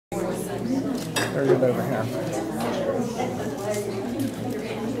Very good over here.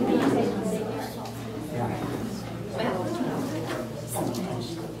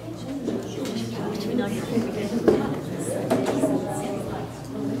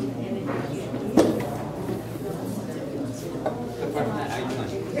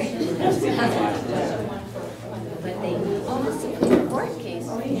 But they almost Supreme Court case.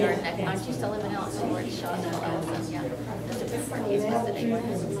 Aren't you still living out in Fort Shaw? Yeah. The Supreme Court case was today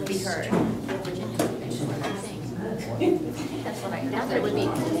be heard. Virginia Supreme Court thing. That's what I thought it would be.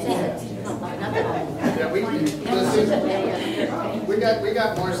 Yeah, we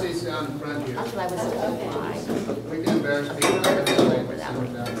got more seats down in front here. That's what I was surprised. We can embarrass people. I feel like we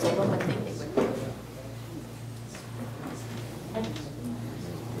So sit one would think they would.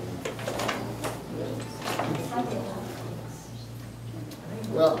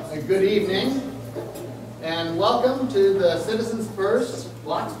 Well, good evening, and welcome to the Citizens First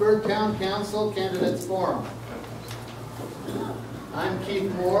Blacksburg Town Council Candidates Forum. I'm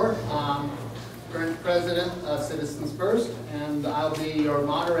Keith Moore, current president of Citizens First, and I'll be your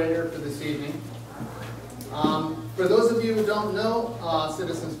moderator for this evening. For those of you who don't know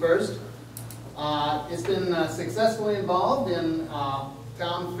Citizens First, it's been successfully involved in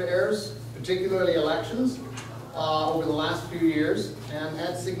town fairs, particularly elections, over the last few years, and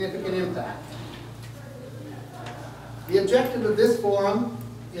had significant impact. The objective of this forum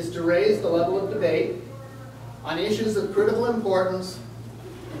is to raise the level of debate on issues of critical importance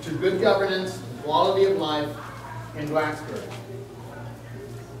to good governance and quality of life in Blacksburg.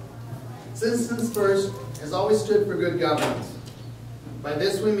 Citizens First has always stood for good governance. By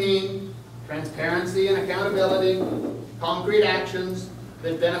this we mean transparency and accountability, concrete actions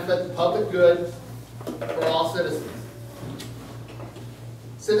that benefit the public good for all citizens.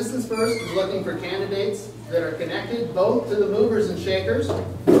 Citizens First is looking for candidates that are connected both to the movers and shakers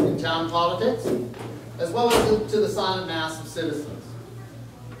in town politics, as well as to the silent mass of citizens.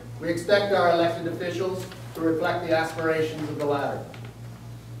 We expect our elected officials to reflect the aspirations of the latter.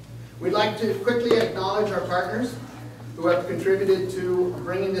 We'd like to quickly acknowledge our partners who have contributed to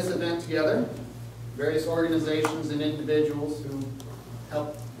bringing this event together, various organizations and individuals who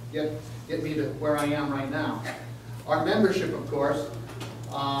helped get me to where I am right now. Our membership, of course,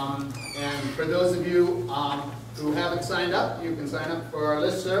 and for those of you who haven't signed up, you can sign up for our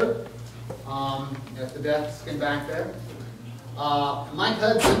listserv at the desk and back there. Mike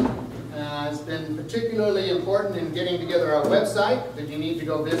Hudson has been particularly important in getting together our website that you need to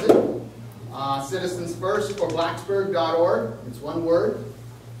go visit. citizensfirstforblacksburg.org. It's one word.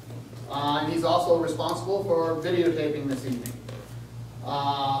 And he's also responsible for videotaping this evening.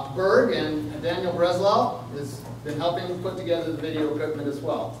 Berg and Daniel Breslau has been helping put together the video equipment as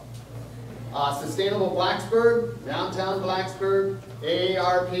well. Sustainable Blacksburg, Downtown Blacksburg,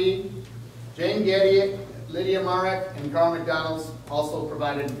 AARP, Jane Getty, Lydia Marek, and Carl McDonald's also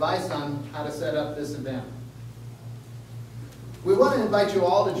provided advice on how to set up this event. We want to invite you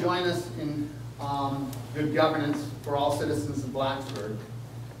all to join us in good governance for all citizens of Blacksburg.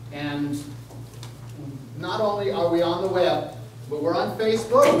 And not only are we on the web, but we're on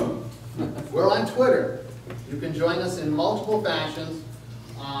Facebook, we're on Twitter. You can join us in multiple fashions,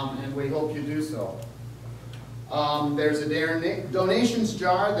 and we hope you do so. There's a donations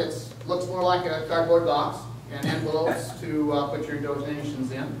jar that looks more like a cardboard box and envelopes to put your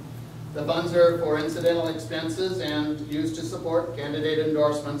donations in. The funds are for incidental expenses and used to support candidate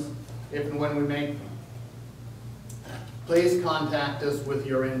endorsements if and when we make them. Please contact us with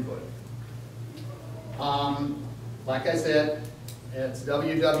your input. Like I said, it's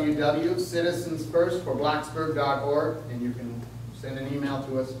www.citizensfirstforblacksburg.org, and you can send an email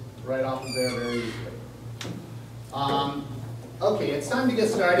to us right off of there very easily. Okay, it's time to get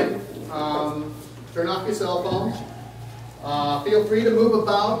started. Turn off your cell phones. Feel free to move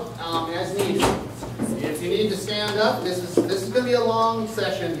about as needed. If you need to stand up, this is going to be a long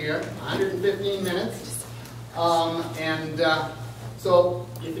session here, 115 minutes. So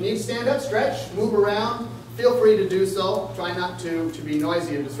if you need to stand up, stretch, move around, feel free to do so. Try not to be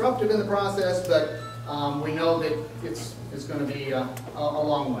noisy or disruptive in the process, but we know that it's going to be a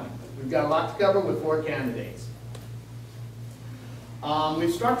long one. We've got a lot to cover with 4 candidates.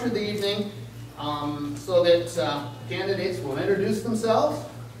 We've structured the evening so that candidates will introduce themselves,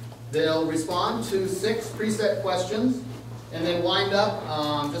 they'll respond to 6 preset questions, and then wind up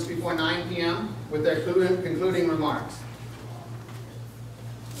just before 9 p.m. with their concluding remarks.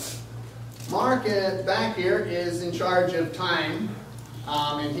 Mark back here is in charge of time,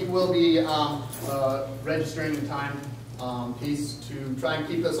 and he will be registering the time piece to try and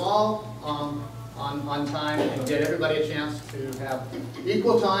keep us all on time and get everybody a chance to have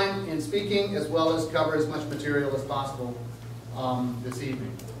equal time in speaking as well as cover as much material as possible this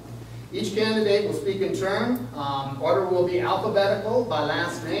evening. Each candidate will speak in turn. Order will be alphabetical by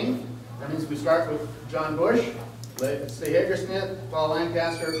last name. That means we start with John Bush, Stay Hagersmith, Paul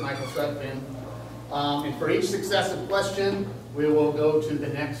Lancaster, Michael Sutphin. And for each successive question, we will go to the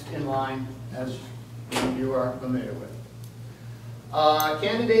next in line, as you are familiar with.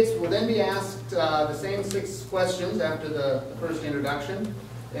 Candidates will then be asked the same 6 questions after the first introduction,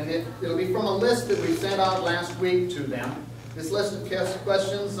 and it'll be from a list that we sent out last week to them. This list of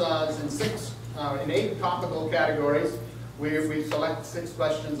questions is in 8 topical categories. We select 6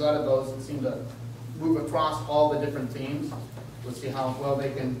 questions out of those and seem to move across all the different themes. We'll see how well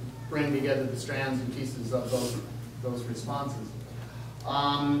they can bring together the strands and pieces of those responses.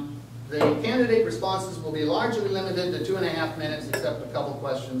 The candidate responses will be largely limited to 2.5 minutes, except a couple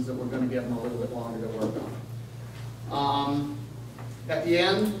questions that we're going to give them a little bit longer to work on. At the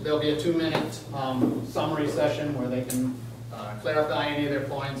end, there'll be a 2-minute summary session where they can clarify any of their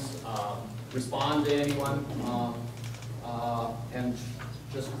points, respond to anyone, and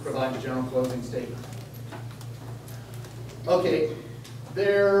just provide a general closing statement. Okay,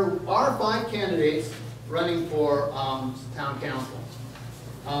 there are 5 candidates running for town council.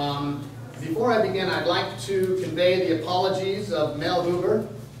 Before I begin, I'd like to convey the apologies of Mel Hoover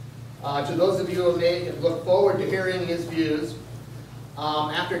to those of you who may look forward to hearing his views.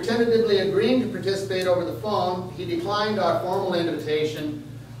 After tentatively agreeing to participate over the phone, he declined our formal invitation,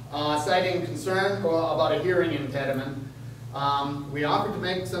 citing concern about a hearing impediment. We offered to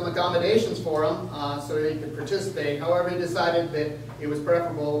make some accommodations for him so that he could participate. However, he decided that it was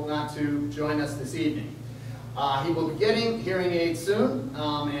preferable not to join us this evening. He will be getting hearing aids soon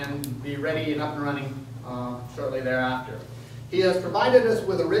and be ready and up and running shortly thereafter. He has provided us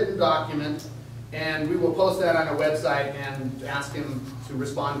with a written document, and we will post that on our website and ask him to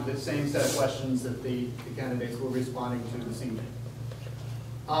respond to the same set of questions that the candidates were responding to this evening.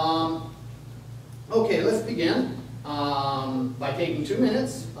 Okay, let's begin by taking 2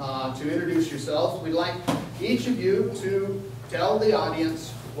 minutes to introduce yourselves. We'd like each of you to tell the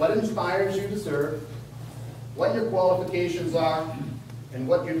audience what inspires you to serve, what your qualifications are, and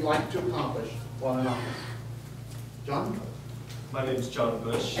what you'd like to accomplish while in office. John? My name is John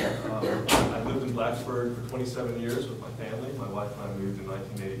Bush. I lived in Blacksburg for 27 years with my family. My wife and I moved in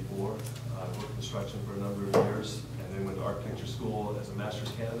 1984. I worked construction for a number of years and then went to architecture school as a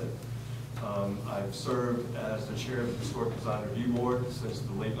master's candidate. I've served as the chair of the Historic Design Review Board since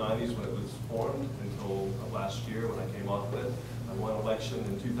the late 90s when it was formed until last year when I came off of it. I won election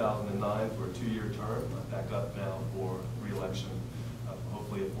in 2009 for a 2-year term. I'm back up now for re-election,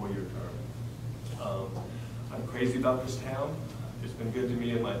 hopefully a 4-year term. I'm crazy about this town. It's been good to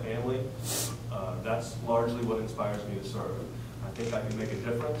me and my family. That's largely what inspires me to serve. I think I can make a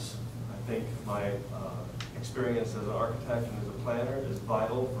difference. I think my experience as an architect and as a planner is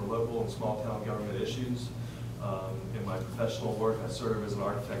vital for local and small town government issues. In my professional work, I serve as an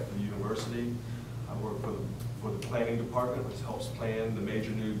architect for the university. I work for the planning department, which helps plan the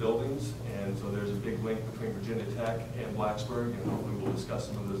major new buildings, and so there's a big link between Virginia Tech and Blacksburg, and hopefully we'll discuss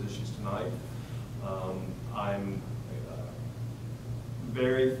some of those issues tonight. I'm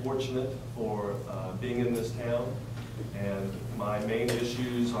very fortunate for being in this town, and my main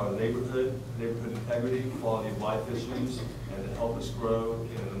issues are neighborhood integrity, quality of life issues, and to help us grow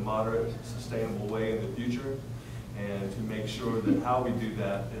in a moderate, sustainable way in the future, and to make sure that how we do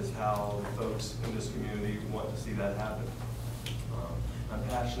that is how folks in this community want to see that happen. I'm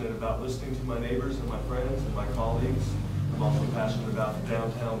passionate about listening to my neighbors and my friends and my colleagues. I'm also passionate about the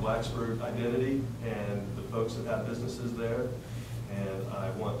downtown Blacksburg identity and the folks that have businesses there. And I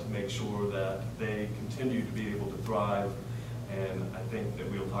want to make sure that they continue to be able to thrive. And I think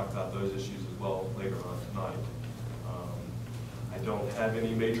that we'll talk about those issues as well later on tonight. I don't have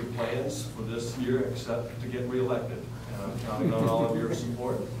any major plans for this year except to get reelected. And I'm counting on all of your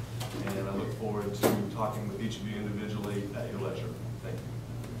support. And I look forward to talking with each of you individually at your leisure. Thank you.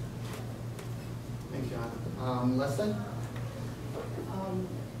 Thank you, John. Leslie?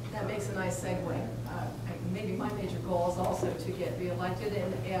 That makes a nice segue. Maybe my major goal is also to get reelected,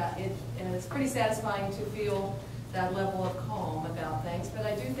 and it's pretty satisfying to feel that level of calm about things. But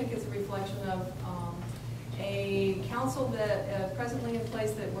I do think it's a reflection of a council that presently in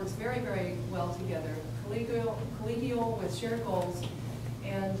place that works very, very well together, collegial with shared goals,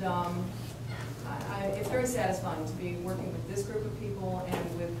 and it's very satisfying to be working with this group of people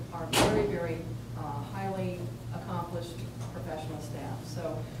and with our very, very highly accomplished professional staff.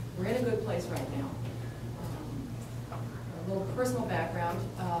 So we're in a good place right now. A little personal background.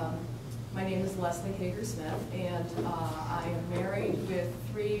 My name is Leslie Hager-Smith, and I am married with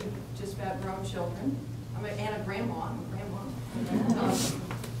 3 just about grown children. And a grandma.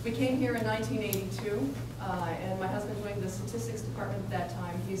 We came here in 1982, and my husband joined the statistics department at that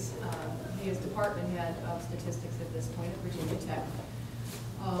time. He is department head of statistics at this point at Virginia Tech.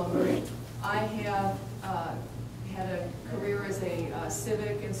 I have had a career as a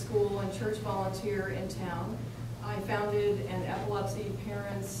civic and school and church volunteer in town. I founded an epilepsy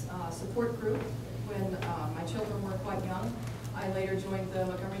parents support group when my children were quite young. I later joined the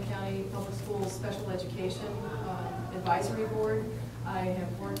Montgomery County Public Schools Special Education Advisory Board. I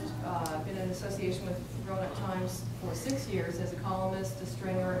have worked, been in association with Grown Up Times for 6 years as a columnist, a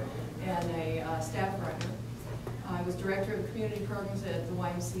stringer, and a staff writer. I was director of community programs at the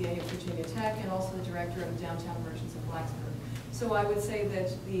YMCA at Virginia Tech, and also the director of Downtown Merchants of Blacksburg. So I would say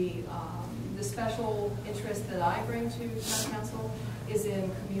that the special interest that I bring to town council is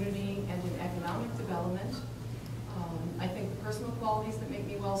in community and in economic development. I think the personal qualities that make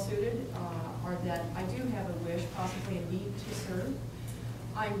me well suited are that I do have a wish, possibly a need to serve.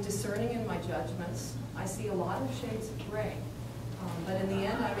 I'm discerning in my judgments. I see a lot of shades of gray. But in the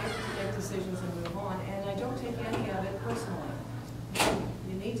end, I'm able to make decisions and move on, and I don't take any of it personally.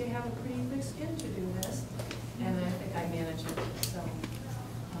 You need to have a pretty thick skin to do this, and I think I manage it. So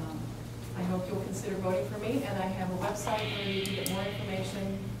I hope you'll consider voting for me, and I have a website where you can get more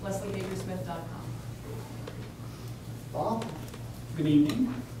information, lesliehagersmith.com. Bob? Good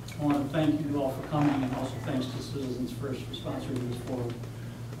evening. I want to thank you all for coming, and also thanks to Citizens First for sponsoring this forum.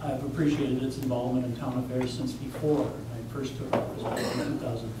 I've appreciated its involvement in town affairs since before I first took office back in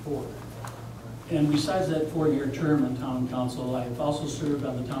 2004. And besides that 4-year term on town council, I have also served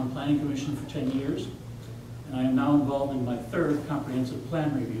on the town planning commission for 10 years, and I am now involved in my 3rd comprehensive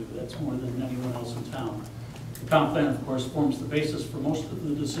plan review. That's more than anyone else in town. The town plan, of course, forms the basis for most of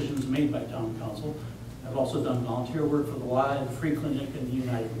the decisions made by town council. I've also done volunteer work for the Y, the Free Clinic, and the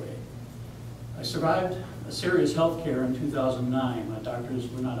United Way. I survived a serious health care in 2009. My doctors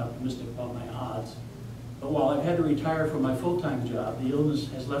were not optimistic about my odds. But while I've had to retire from my full-time job, the illness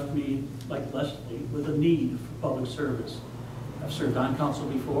has left me, like Leslie, with a need for public service. I've served on council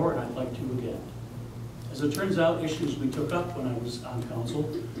before, and I'd like to again. As it turns out, issues we took up when I was on council,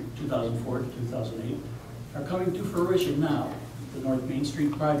 2004 to 2008, are coming to fruition now. The North Main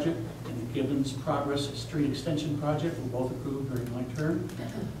Street project and the Gibbons Progress Street Extension project were both approved during my term.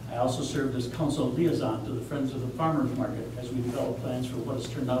 I also served as council liaison to the Friends of the Farmers Market as we developed plans for what has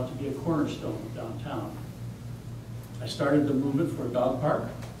turned out to be a cornerstone of downtown. I started the movement for a dog park.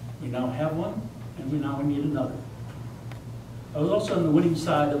 We now have one, and we now need another. I was also on the winning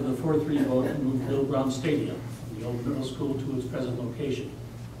side of the 4-3 vote to move Bill Brown Stadium from the old middle school to its present location.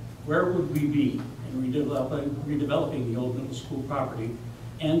 Where would we be in redeveloping the old middle school property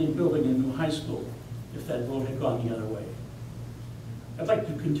and in building a new high school if that vote had gone the other way? I'd like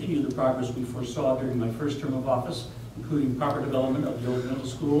to continue the progress we foresaw during my first term of office, including proper development of the old middle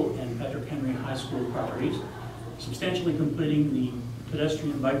school and Patrick Henry High School properties, substantially completing the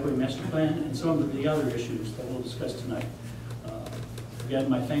pedestrian bikeway master plan, and some of the other issues that we'll discuss tonight. Again,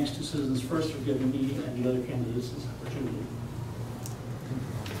 my thanks to Citizens First for giving me and the other candidates this opportunity.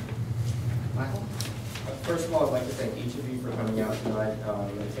 Michael? First of all, I'd like to thank each of you for coming out tonight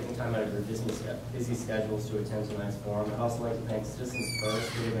and taking time out of your busy schedules to attend tonight's forum. I'd also like to thank Citizens First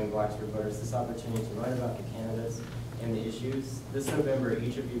for giving Blacksburg voters this opportunity to learn about the candidates and the issues. This November,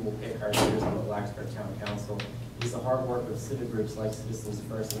 each of you will pick our leaders on the Blacksburg Town Council. It's the hard work of civic groups like Citizens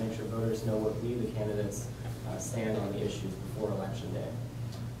First to make sure voters know what we, the candidates, stand on the issues before Election Day.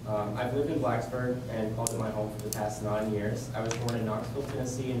 I've lived in Blacksburg and called it my home for the past 9 years. I was born in Knoxville,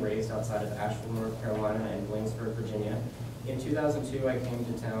 Tennessee, and raised outside of Asheville, North Carolina, and Blacksburg, Virginia. In 2002, I came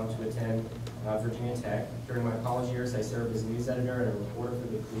to town to attend Virginia Tech. During my college years, I served as news editor and a reporter for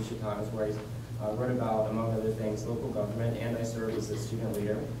the Collegiate Times, where I wrote about, among other things, local government, and I served as a student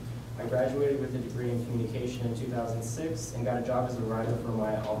leader. I graduated with a degree in communication in 2006 and got a job as a writer for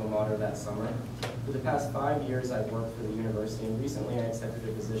my alma mater that summer. For the past 5 years, I've worked for the university, and recently I accepted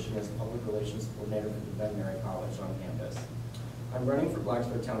a position as public relations coordinator for the veterinary college on campus. I'm running for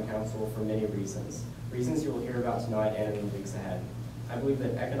Blacksburg Town Council for many reasons you'll hear about tonight and in the weeks ahead. I believe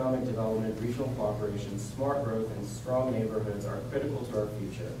that economic development, regional cooperation, smart growth, and strong neighborhoods are critical to our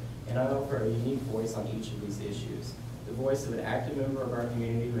future, and I offer a unique voice on each of these issues. The voice of an active member of our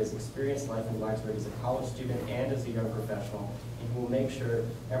community who has experienced life in Blacksburg as a college student and as a young professional, and who will make sure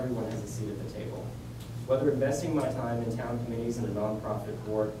everyone has a seat at the table. Whether investing my time in town committees and a nonprofit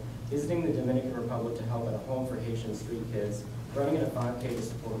board, visiting the Dominican Republic to help at a home for Haitian street kids, running in a 5K to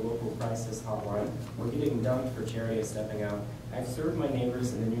support a local crisis hotline, or getting dunked for charity at Stepping Out, I've served my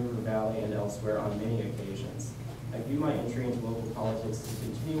neighbors in the New River Valley and elsewhere on many occasions. I view my entry into local politics as a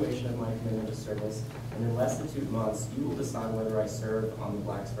continuation of my commitment to service, and in less than 2 months, you will decide whether I serve on the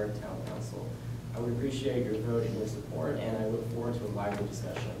Blacksburg Town Council. I would appreciate your vote and your support, and I look forward to a lively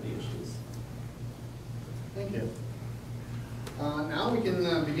discussion of the issues. Thank you. Now we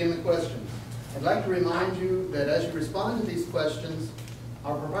can begin the questions. I'd like to remind you that as you respond to these questions,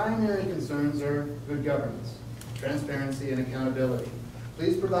 our primary concerns are good governance, transparency, and accountability.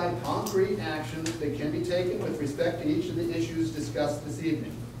 Please provide concrete actions that can be taken with respect to each of the issues discussed this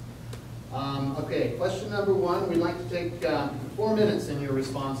evening. Okay, question number 1, we'd like to take 4 minutes in your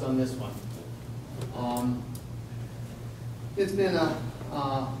response on this one. It's been a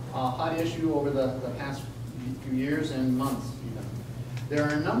hot issue over the past few years and months even. There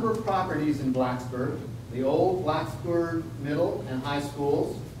are a number of properties in Blacksburg, the old Blacksburg Middle and High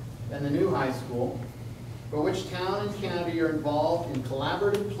Schools and the new high school, for which town and county are involved in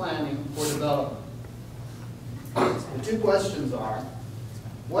collaborative planning for development. The 2 questions are,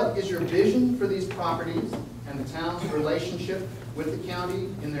 what is your vision for these properties and the town's relationship with the county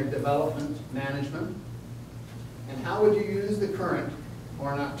in their development management? And how would you use the current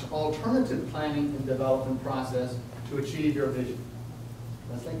or an alternative planning and development process to achieve your vision?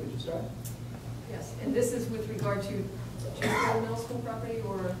 Leslie, could you start? Yes, and this is with regard to just the middle school property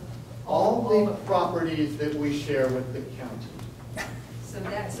or? All the properties that we share with the county.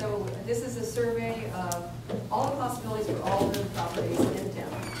 So this is a survey of all the possibilities for all the properties in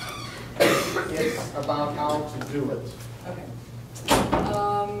town. It's about how to do it. Okay.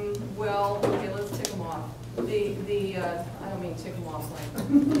 Well, okay, let's tick them off. I don't mean tick them off like.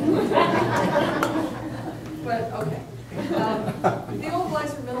 But okay. The old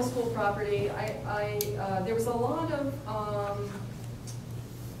Blacksburg Middle School property. There was a lot of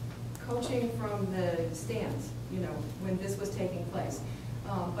coaching from the stands, you know, when this was taking place.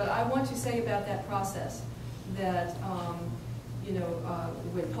 But I want to say about that process that, you know,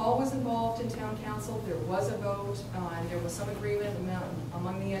 when Paul was involved in town council, there was a vote, and there was some agreement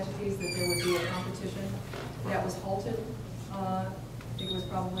among the entities that there would be a competition. That was halted. I think it was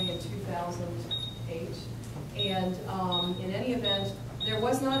probably in 2008. And in any event, there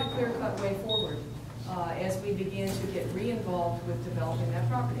was not a clear-cut way forward as we began to get re-involved with developing that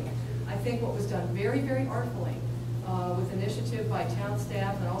property. I think what was done very, very artfully with initiative by town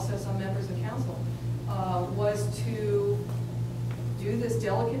staff and also some members of council was to do this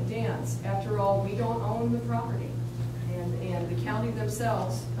delicate dance. After all, we don't own the property. And the county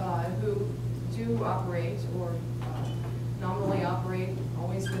themselves, who do operate or nominally operate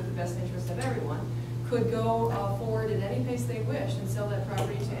always with the best interest of everyone, could go forward at any pace they wished and sell that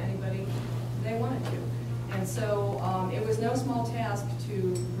property to anybody they wanted to. And so it was no small task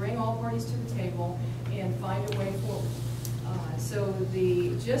to bring all parties to the table and find a way forward. So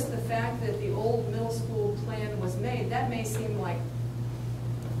just the fact that the old middle school plan was made, that may seem like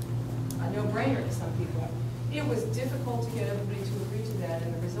a no-brainer to some people. It was difficult to get everybody to agree to that,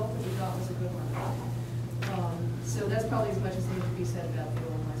 and the result that we got was a good one. So that's probably as much as needs to be said about the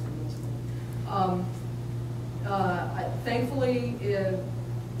old middle school. Thankfully,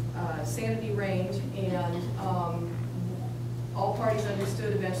 sanity reigned, and all parties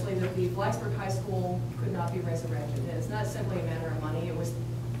understood eventually that the Blacksburg High School could not be resurrected. And it's not simply a matter of money. It was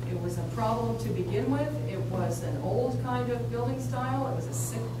a problem to begin with. It was an old kind of building style. It was a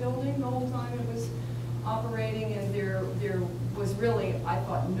sick building the whole time it was operating, and there was really, I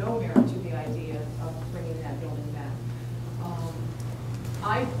thought, no merit to the idea of bringing that building back.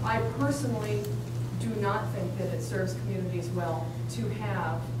 I personally do not think that it serves communities well to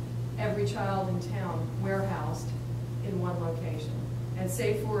have every child in town warehoused in one location, and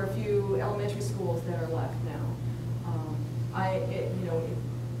save for a few elementary schools that are left now.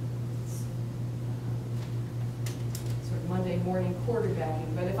 It's sort of Monday morning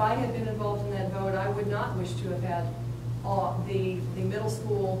quarterbacking, but if I had been involved in that vote, I would not wish to have had the middle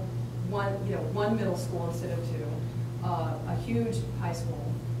school, one middle school instead of 2, a huge high school,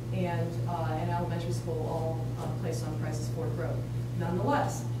 and an elementary school all placed on Price's Ford Road.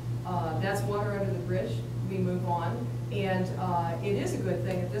 Nonetheless, that's water under the bridge. We move on, and it is a good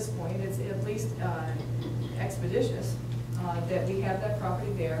thing at this point. It's at least expeditious that we have that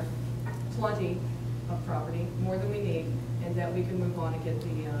property there, plenty of property, more than we need, and that we can move on and get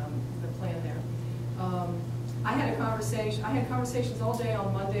the plan there. I had conversations all day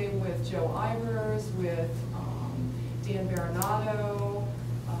on Monday with Joe Ivers, with Dan Baronato,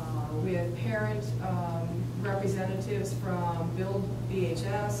 with parent representatives from Build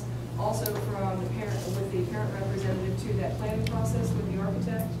BHS, also with the parent representative to that planning process with the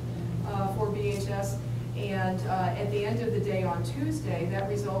architect for BHS. And at the end of the day on Tuesday, that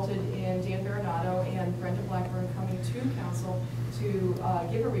resulted in Dan Baronato and Brenda Blackburn coming to council to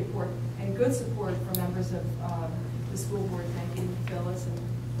give a report and good support for members of the school board. Thank you, Phyllis and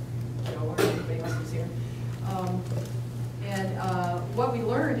Joe, or everybody else who's here. What we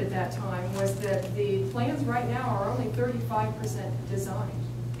learned at that time was that the plans right now are only 35% designed.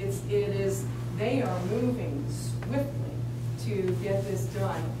 They are moving swiftly to get this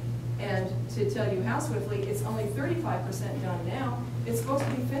done. And to tell you how swiftly, it's only 35% done now. It's supposed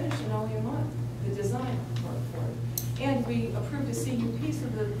to be finished in only a month, the design work for it. And we approved a CUP so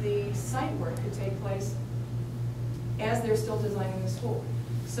that the site work could take place as they're still designing the school.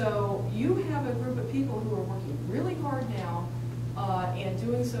 So you have a group of people who are working really hard now and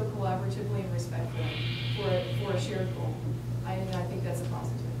doing so collaboratively and respectfully for a shared goal. I think that's a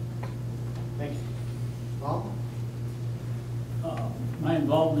positive. Thank you. Bob? My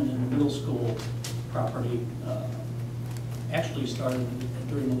involvement in the middle school property actually started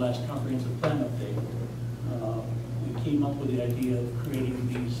during the last comprehensive plan update. We came up with the idea of creating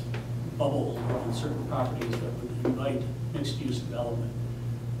these bubbles on certain properties that would invite mixed-use development.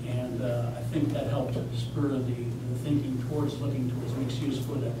 And I think that helped spur the thinking towards looking towards mixed use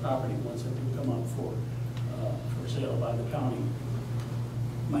for that property once it would come up for sale by the county.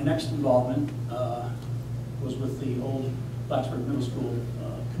 My next involvement was with the old Blacksburg Middle School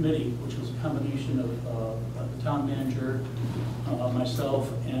committee, which was a combination of the town manager, myself,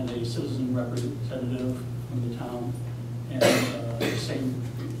 and a citizen representative from the town, and the same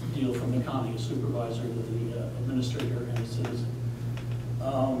deal from the county, a supervisor, the administrator, and a citizen.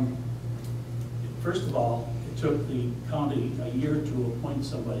 First of all, it took the county a year to appoint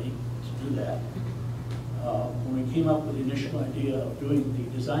somebody to do that. When we came up with the initial idea of doing the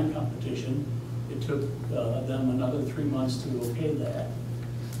design competition, it took them another 3 months to okay that.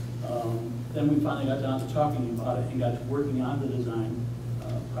 Then we finally got down to talking about it and got to working on the design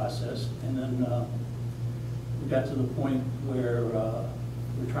process. And then we got to the point where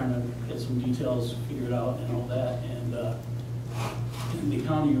we're trying to get some details figured out and all that. And the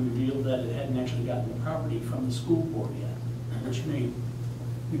county revealed that it hadn't actually gotten the property from the school board yet, which made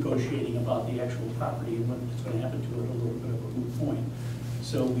negotiating about the actual property and what is going to happen to it a little bit of a moot point.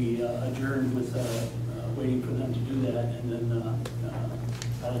 So we adjourned with waiting for them to do that, and then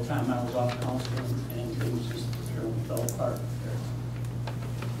by the time I was off council, and things just apparently fell apart.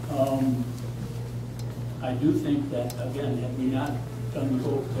 I do think that, again, had we not done the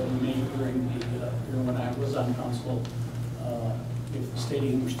vote that we made during when I was on council, if the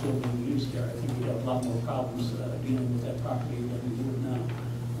stadium were still being used there, I think we'd have a lot more problems dealing with that property than we do now.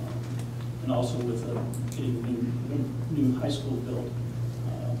 And also with getting the new high school built,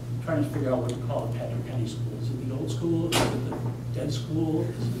 trying to figure out what to call it, Patrick County School. Is it the old school? Is it the dead school?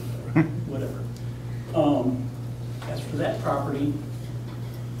 Is it whatever? As for that property,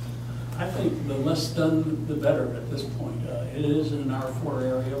 I think the less done, the better at this point. It is in an R4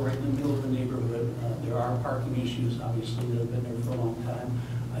 area, right in the middle of the neighborhood. There are parking issues, obviously, that have been there for a long time.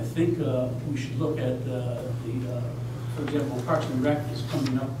 I think we should look at for example, Parks and Rec is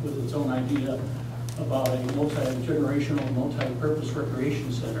coming up with its own idea about a multi-generational, multi-purpose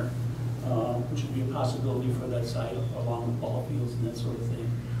recreation center, which would be a possibility for that site along with ball fields and that sort of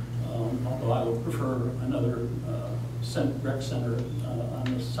thing. Although I would prefer another rec center on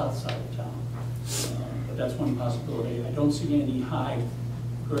the south side of town. But that's one possibility. I don't see any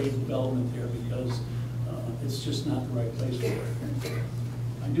high-grade development there because it's just not the right place for it.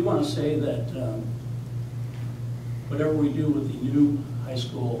 I do want to say that whatever we do with the new high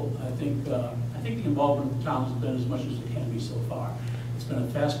school, I think the involvement of the town has been as much as it can be so far. It's been a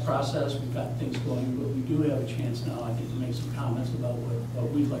fast process. We've got things going, but we do have a chance now, I think, to make some comments about what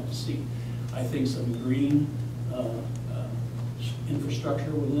we'd like to see. I think some green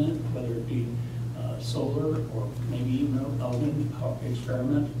infrastructure within it, whether it be solar or maybe even a wind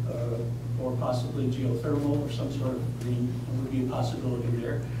experiment or possibly geothermal or some sort of green would be a possibility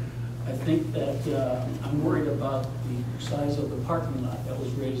there. I think that I'm worried about the size of the parking lot that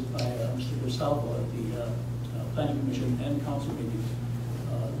was raised by Mr. Bersalvo at the Planning Commission and Council meeting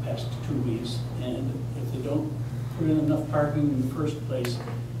the past 2 weeks. And if they don't put in enough parking in the first place,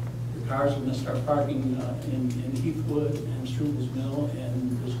 the cars are going to start parking in Heathwood and Struvel's Mill,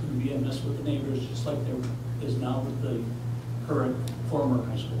 and there's going to be a mess with the neighbors, just like there is now with the current former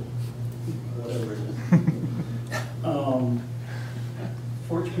high school, whatever it is.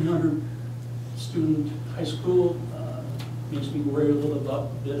 1,400 student high school makes me worry a little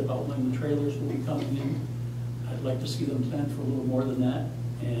bit about when the trailers will be coming in. I'd like to see them planned for a little more than that,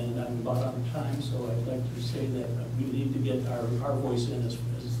 and I'm about out of time, so I'd like to say that we need to get our voice in as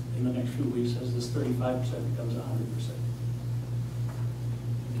in the next few weeks as this 35% becomes 100%.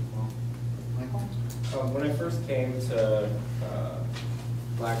 Michael? When I first came to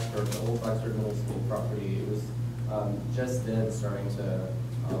Blacksburg, the old Blacksburg Middle School property, it was just then starting to,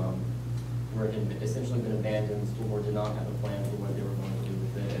 where it had essentially been abandoned. The school board did not have a plan for what they were going to do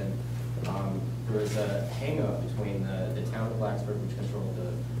with it. And there was a hang-up between the town of Blacksburg, which controlled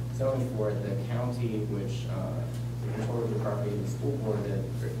the zoning for it, the county, which controlled the property, and the school board that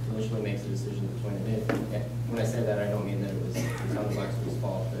initially makes a decision between it. And when I say that, I don't mean that it was the town of Blacksburg's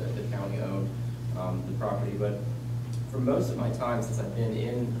fault. The county owned the property. But for most of my time since I've been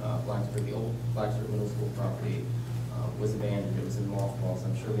in Blacksburg, the old Blacksburg Middle School property was abandoned. It was in mothballs.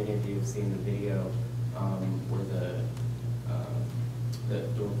 I'm sure many of you have seen the video where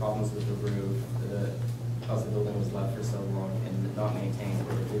there were problems with the roof, because the building was left for so long and not maintained,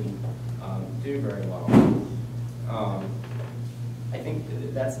 where it didn't do very well. I think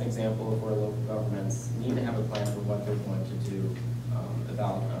that's an example of where local governments need to have a plan for what they're going to do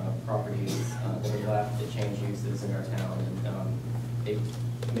about properties that are left that change uses in our town. And it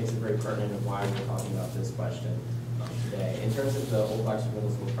makes it very pertinent of why we're talking about this question today. In terms of the old Blacksburg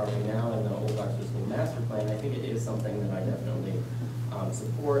Middle School property now and the old Blacksburg School master plan, I think it is something that I definitely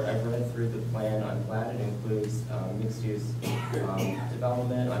support. I've read through the plan. I'm glad it includes mixed-use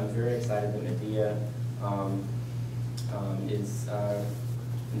development. I'm very excited that Medea is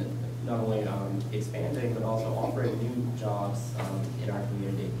not only expanding, but also offering new jobs in our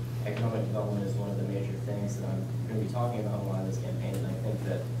community. Economic development is one of the major things that I'm going to be talking about a lot of this campaign, and I think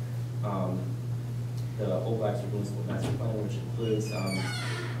that the old Blacksburg Middle School master plan, which includes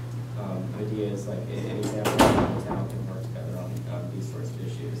Medea, is like an example of how the town can work together on these sorts of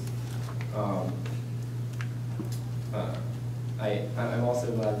issues. I'm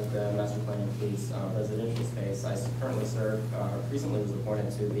also glad that the master plan includes residential space. I currently serve, recently was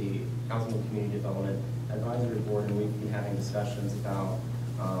appointed to the Housing and Community Development Advisory Board, and we've been having discussions about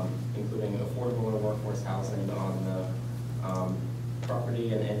including affordable and workforce housing on the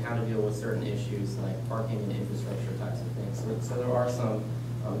property and how to deal with certain issues like parking and infrastructure types of things. So there are some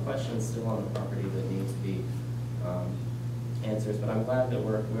questions still on the property that need to be answers, but I'm glad that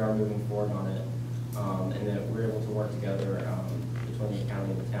we are moving forward on it. And that we're able to work together between the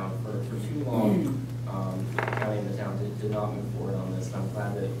county and the town. For too long, the county and the town did not move forward on this. And I'm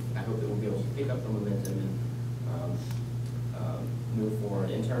glad that, I hope that we'll be able to pick up the momentum and move forward.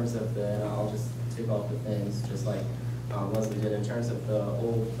 In terms of I'll just tick off the things, just like Leslie did, in terms of the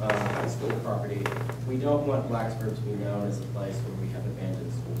old high school property, we don't want Blacksburg to be known as a place where we have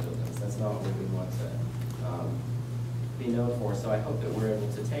abandoned school buildings. That's not what we want to be known for. So I hope that we're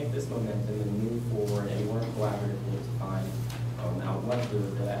able to take this momentum and move forward and work collaboratively to find out what to do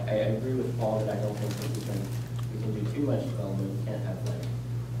with it. I agree with Paul that I don't think that we can do too much development. We can't have like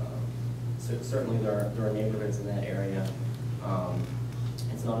so certainly there are neighborhoods in that area.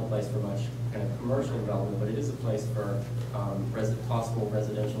 It's not a place for much kind of commercial development, but it is a place for possible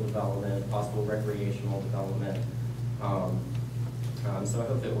residential development, possible recreational development. So I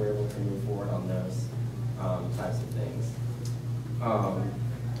hope that we're able to move forward on those types of things.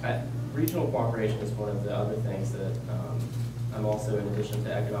 Regional cooperation is one of the other things that I'm also, in addition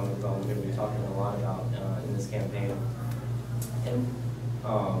to economic development, going to be talking a lot about in this campaign. And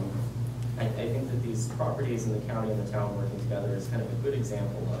I think that these properties in the county and the town working together is kind of a good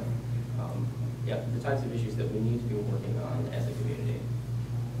example of the types of issues that we need to be working on as a community.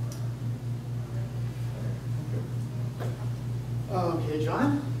 Okay,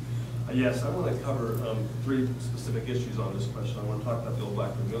 John? Yes, I want to cover 3 specific issues on this question. I want to talk about the old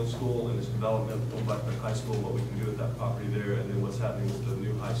Blacksburg Middle School and its development, old Blacksburg High School, what we can do with that property there, and then what's happening with the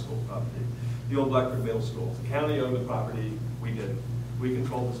new high school property. The old Blacksburg Middle School. The county owned the property, we didn't. We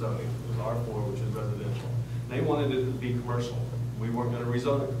controlled the zoning. It was R4, which is residential. They wanted it to be commercial. We weren't going to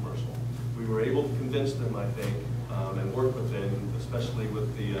rezone it commercial. We were able to convince them, I think, and work with them, especially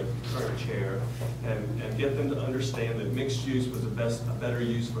with the current chair, and get them to understand that mixed use was a better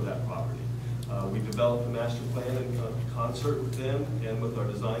use for that property. We developed a master plan in concert with them and with our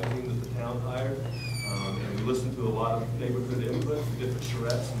design team that the town hired. And we listened to a lot of neighborhood input, different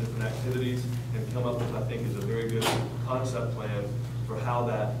charrettes and different activities, and come up with, I think, is a very good concept plan for how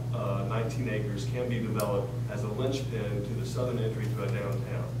that 19 acres can be developed as a linchpin to the southern entry to our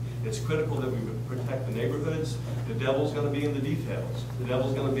downtown. It's critical that we protect the neighborhoods. The devil's going to be in the details. The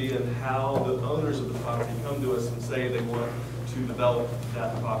devil's going to be in how the owners of the property come to us and say they want to develop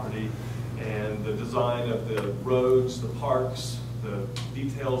that property, and the design of the roads, the parks, the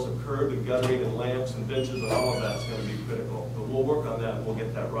details of curb and guttering and lamps and benches, and all of that's going to be critical. But we'll work on that and we'll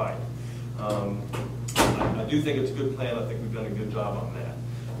get that right. I do think it's a good plan. I think we've done a good job on that.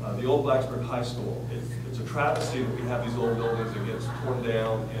 The old Blacksburg High School, it's a travesty that we have these old buildings that gets torn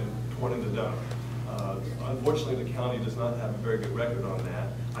down and torn into dust. Unfortunately, the county does not have a very good record on that.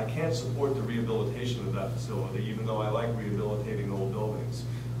 I can't support the rehabilitation of that facility, even though I like rehabilitating old buildings.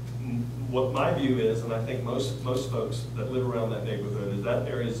 What my view is, and I think most folks that live around that neighborhood, is that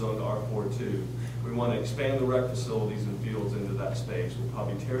area is zoned R4 too. We want to expand the rec facilities and fields into that space. We'll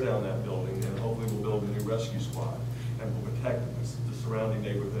probably tear down that building, and hopefully we'll build a new rescue squad, and we'll protect the surrounding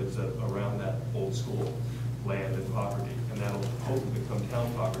neighborhoods that around that old school land and property, and that'll hopefully become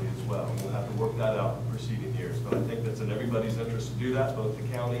town property as well. And we'll have to work that out in the preceding years, but I think that's in everybody's interest to do that, both the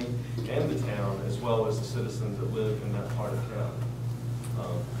county and the town, as well as the citizens that live in that part of town.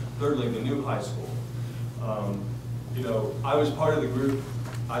 Thirdly, the new high school. You know, I was part of the group.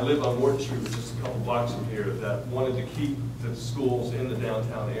 I live on Wharton Street, which is a couple blocks from here, that wanted to keep the schools in the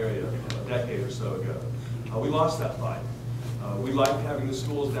downtown area a decade or so ago. We lost that fight. We like having the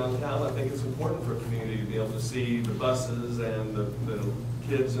schools downtown. I think it's important for a community to be able to see the buses and the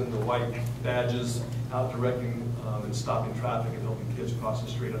kids in the white badges out directing and stopping traffic and helping kids cross the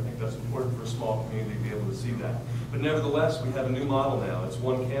street. I think that's important for a small community to be able to see that. But nevertheless, we have a new model now. It's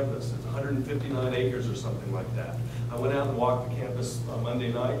one campus. It's 159 acres or something like that. I went out and walked the campus on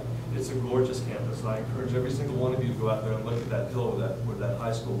Monday night. It's a gorgeous campus. I encourage every single one of you to go out there and look at that hill where that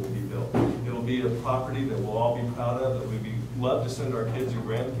high school will be built. It'll be a property that we'll all be proud of, that we'd love to send our kids and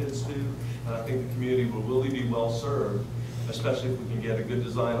grandkids to, and I think the community will really be well served, especially if we can get a good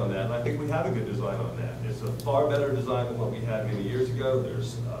design on that. And I think we have a good design on that. It's a far better design than what we had many years ago.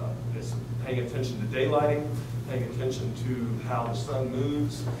 It's paying attention to daylighting, paying attention to how the sun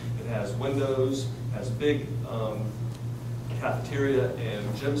moves. It has windows, has big cafeteria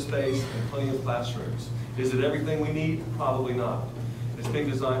and gym space, and plenty of classrooms. Is it everything we need? Probably not. It's being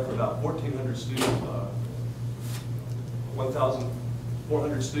designed for about 1,400 students,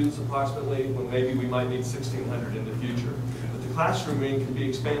 1,400 students approximately, when maybe we might need 1,600 in the future. But the classroom wing can be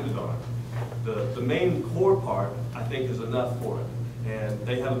expanded on. The main core part, I think, is enough for it. And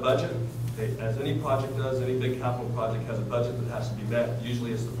they have a budget. As any project does, any big capital project has a budget that has to be met.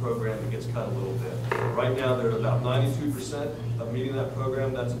 Usually it's the program that gets cut a little bit. Right now they're at about 92% of meeting that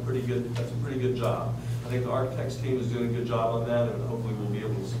program. That's a pretty good job. I think the architects team is doing a good job on that, and hopefully we'll be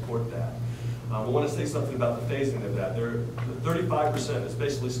able to support that. I want to say something about the phasing of that. The 35% is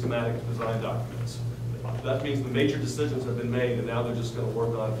basically schematic design documents. That means the major decisions have been made, and now they're just going to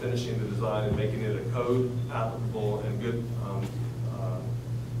work on finishing the design and making it a code applicable and good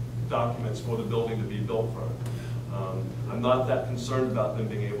documents for the building to be built from. I'm not that concerned about them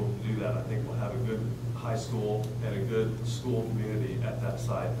being able to do that. I think we'll have a good high school and a good school community at that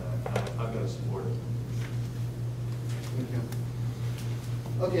site. I'm going to support it. Thank you.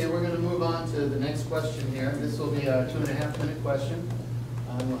 Okay, we're going to move on to the next question here. This will be a 2.5-minute question.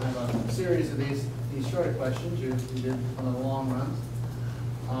 We'll have a series of these shorter questions. You did one of the long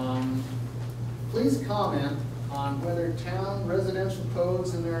runs. Please comment on whether town residential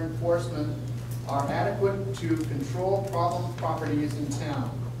codes and their enforcement are adequate to control problem properties in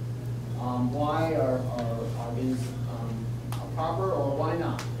town. Why are these proper, or why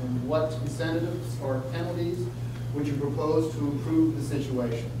not? And what incentives or penalties would you propose to improve the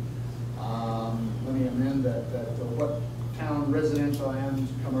situation? Let me amend that what town residential and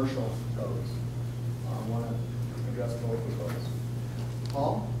commercial codes. I want to address both of those.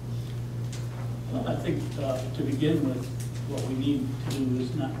 Paul? I think to begin with, what we need to do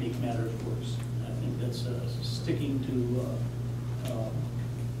is not make matters worse. I think that's sticking to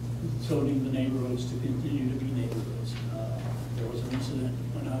zoning the neighborhoods to continue to be neighborhoods. There was an incident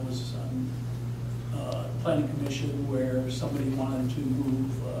when I was on planning commission where somebody wanted to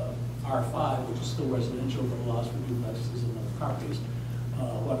move R5, which is still residential but allows for duplexes and other properties,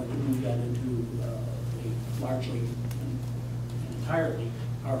 wanted to move that into a largely and entirely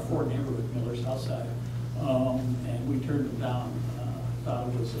R4 neighborhood, Miller's Southside, and we turned them down. Thought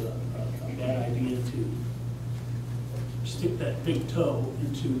it was a bad idea to stick that big toe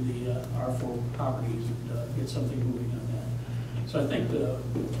into the R4 properties and get something moving on that. So I think the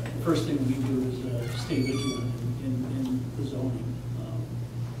first thing we do is stay vigilant in the zoning.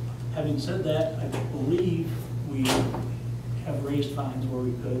 Having said that, I believe we have raised fines where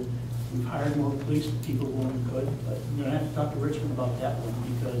we could. We've hired more police people where we could, but we're going to have to talk to Richmond about that one,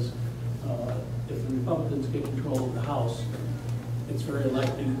 because if the Republicans get control of the House, it's very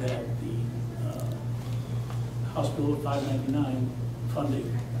likely that the House Bill 599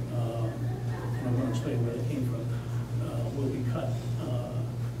 funding, and I'm going to explain where it came from, will be cut.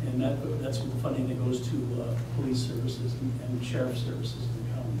 And that's the funding that goes to police services and sheriff services in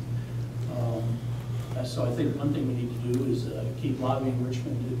the county. So I think one thing we need to do is keep lobbying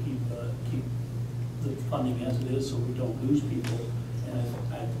Richmond to keep the funding as it is, so we don't lose people. And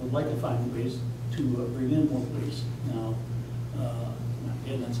I would like to find ways to bring in more police. Now,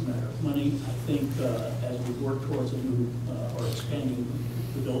 again, that's a matter of money. I think as we work towards a new or expanding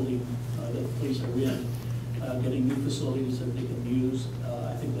the building that the police are in, getting new facilities that they can use,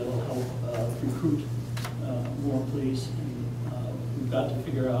 I think that'll help recruit more police. And we've got to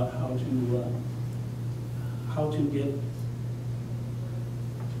figure out how to get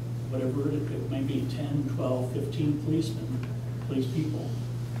whatever it may be, 10, 12, 15 police people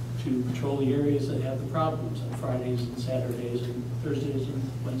to patrol the areas that have the problems on Fridays and Saturdays and Thursdays and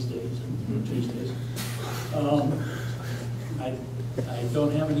Wednesdays and Tuesdays. I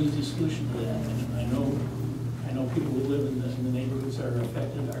don't have an easy solution to that, and I know people who live in the neighborhoods that are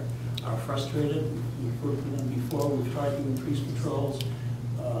affected are frustrated. We've worked with them before. We've tried to increase patrols,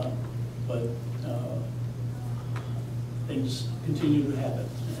 but things continue to happen.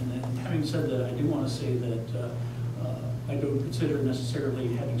 And having said that, I do want to say that I don't consider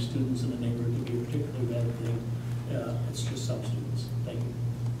necessarily having students in the neighborhood to be a particularly bad thing. It's just some students. Thank you.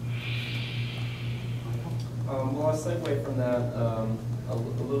 Well, I'll segue from that a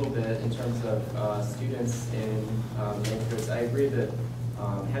little bit in terms of students in neighborhoods. I agree that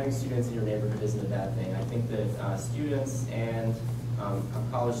having students in your neighborhood isn't a bad thing. I think that students and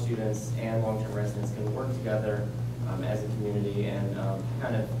college students and long-term residents can work together as a community and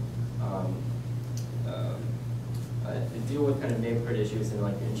kind of deal with kind of neighborhood issues and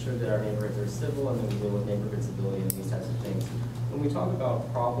like ensure that our neighborhoods are civil, and then we deal with neighborhood civility and these types of things. When we talk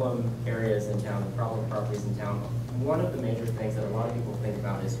about problem areas in town, problem properties in town, one of the major things that a lot of people think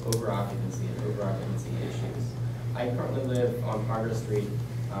about is over-occupancy and over-occupancy issues. I currently live on Progress Street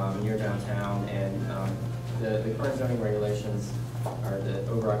near downtown, and the current zoning regulations, or the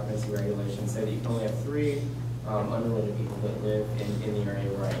over-occupancy regulations, say that you can only have 3 unrelated people that live in the area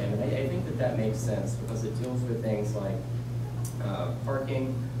where I am. And I think that that makes sense because it deals with things like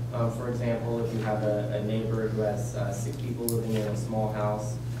parking. For example, if you have a neighbor who has 6 people living in a small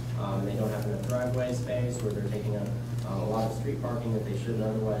house, and they don't have enough driveway space, or they're taking up a lot of street parking that they shouldn't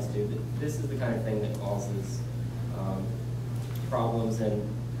otherwise do, this is the kind of thing that causes problems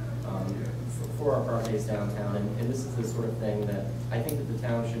for our properties downtown. And this is the sort of thing that I think that the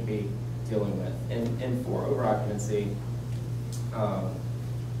town should be dealing with. And for over-occupancy,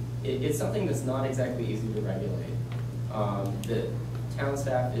 it's something that's not exactly easy to regulate. The town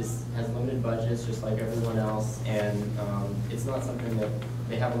staff has limited budgets just like everyone else, and it's not something that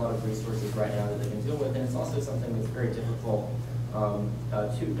they have a lot of resources right now that they can deal with, and it's also something that's very difficult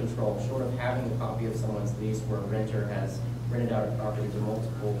to control, short of having a copy of someone's lease where a renter has rented out a property to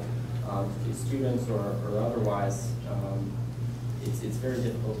multiple students or otherwise. It's very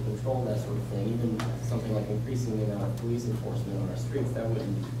difficult to control that sort of thing. Even something like increasing the amount of police enforcement on our streets, that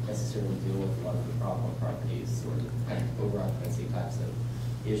wouldn't necessarily deal with a lot of the problem properties or kind of over-occupancy types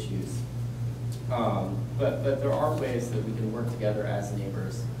of issues. But there are ways that we can work together as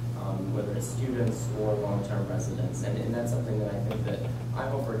neighbors, whether it's students or long-term residents. And that's something that I think that I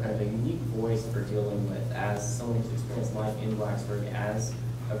offer kind of a unique voice for dealing with as someone who's experienced life in Blacksburg, as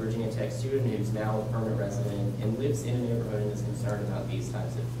a Virginia Tech student who's now a permanent resident and lives in a neighborhood and is concerned about these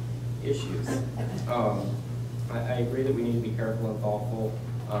types of issues. I agree that we need to be careful and thoughtful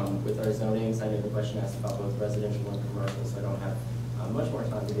with our zonings. I know the question asked about both residential and commercial, so I don't have much more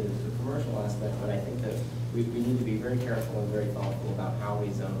time to get into the commercial aspect, but I think that we need to be very careful and very thoughtful about how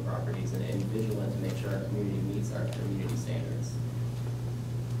we zone properties and vigilant to make sure our community meets our community standards.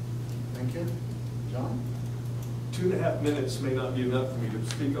 Thank you. John? 2.5 minutes may not be enough for me to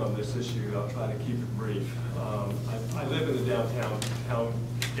speak on this issue. I'll try to keep it brief. I live in the down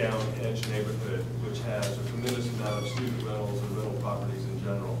edge neighborhood, which has a tremendous amount of student rentals and rental properties in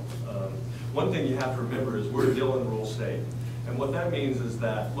general. One thing you have to remember is we're a Dillon rule state. And what that means is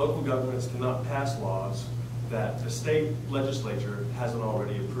that local governments cannot pass laws that the state legislature hasn't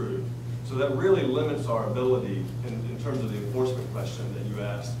already approved. So that really limits our ability in terms of the enforcement question that you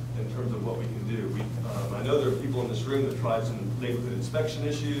asked, in terms of what we can do. I know there are people in this room that tried some neighborhood inspection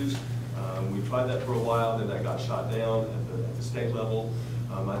issues. We tried that for a while, then that got shot down at the state level.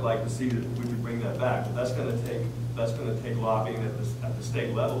 I'd like to see that we could bring that back, but that's going to take lobbying at the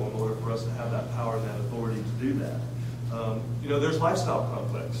state level in order for us to have that power and that authority to do that. You know, there's lifestyle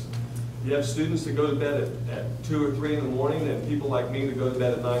conflicts. You have students that go to bed at 2 or 3 in the morning, and people like me that go to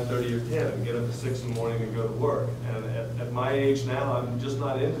bed at 9:30 or 10 and get up at 6 in the morning and go to work. And at my age now, I'm just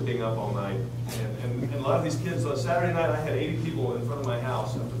not into being up all night. And a lot of these kids, on Saturday night, I had 80 people in front of my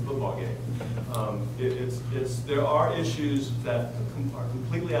house after the football game. There are issues that are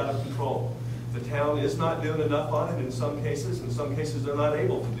completely out of control. The town is not doing enough on it in some cases. In some cases, they're not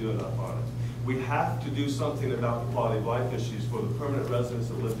able to do enough on it. We have to do something about the quality of life issues for the permanent residents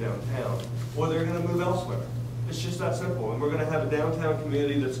that live downtown, or they're going to move elsewhere. It's just that simple. And we're going to have a downtown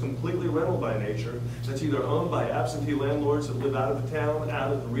community that's completely rental by nature, that's either owned by absentee landlords that live out of the town,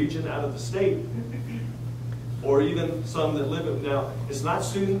 out of the region, out of the state, or even some that live in, now, it's not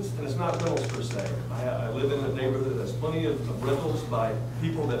students and it's not rentals per se. I live in a neighborhood that has plenty of rentals by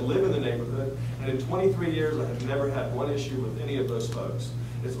people that live in the neighborhood, and in 23 years I have never had one issue with any of those folks.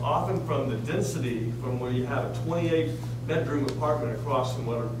 It's often from the density, from where you have a 28-bedroom apartment across from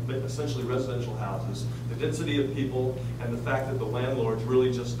what are essentially residential houses, the density of people, and the fact that the landlords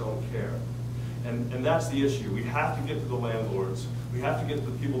really just don't care. And that's the issue. We have to get to the landlords. We have to get to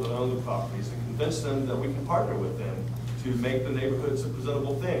the people that own the properties and convince them that we can partner with them to make the neighborhoods a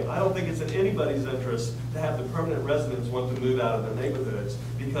presentable thing. I don't think it's in anybody's interest to have the permanent residents want to move out of their neighborhoods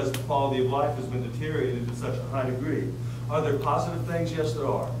because the quality of life has been deteriorated to such a high degree. Are there positive things? Yes, there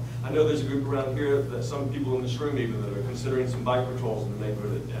are. I know there's a group around here, that some people in this room even, that are considering some bike patrols in the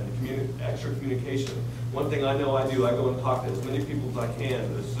neighborhood and extra communication. One thing I know I do, I go and talk to as many people as I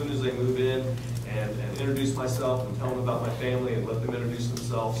can as soon as they move in and introduce myself and tell them about my family and let them introduce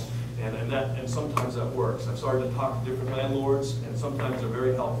themselves. And sometimes that works. I've started to talk to different landlords, and sometimes they're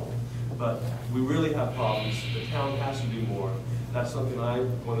very helpful. But we really have problems. The town has to do more. That's something I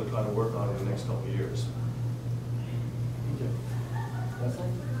want to try to work on in the next couple of years.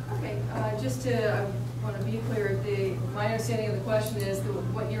 Okay, just to, I want to be clear, my understanding of the question is that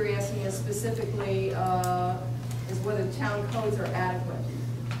what you're asking is specifically is whether town codes are adequate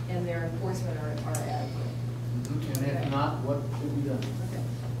and their enforcement are adequate. And if not, what should be done? Okay.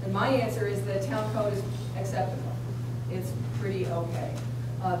 And my answer is the town code is acceptable. It's pretty okay.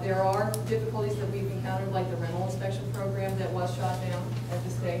 There are difficulties that we've encountered, like the rental inspection program that was shot down at the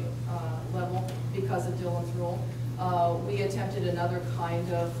state level because of Dillon's rule. We attempted another kind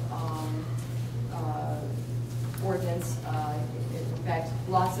of ordinance. In fact,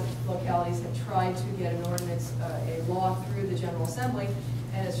 lots of localities have tried to get an ordinance, a law through the General Assembly,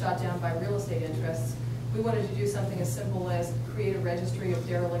 and it's shot down by real estate interests. We wanted to do something as simple as create a registry of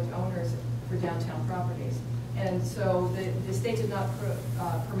derelict owners for downtown properties. And so the state did not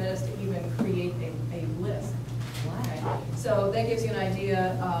permit us to even create a list. Okay? So that gives you an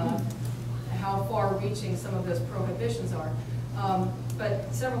idea how far-reaching some of those prohibitions are.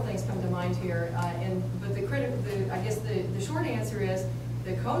 But several things come to mind here. But I guess the short answer is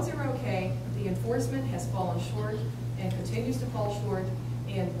the codes are okay. The enforcement has fallen short and continues to fall short.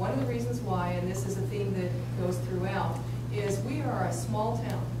 And one of the reasons why, and this is a theme that goes throughout, is we are a small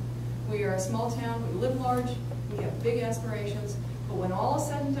town. We are a small town. We live large. We have big aspirations. But when all is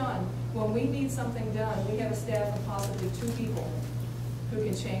said and done, when we need something done, we have a staff of possibly 2 people who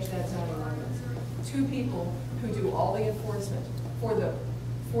can change that zoning ordinance. 2 people who do all the enforcement for the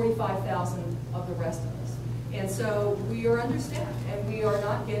 45,000 of the rest of us. And so we are understaffed, and we are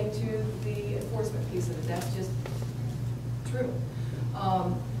not getting to the enforcement piece of it. That's just true.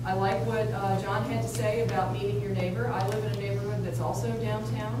 I like what John had to say about meeting your neighbor. I live in a neighborhood that's also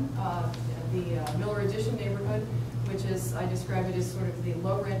downtown, the Miller Addition neighborhood, which is, I describe it as sort of the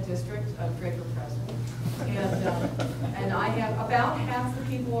low-rent district of Draper Preston. And I have about half the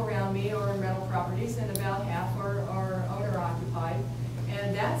people around me are in rental properties, and about half are owner-occupied.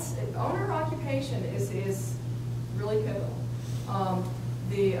 And that's, owner occupation is really pivotal.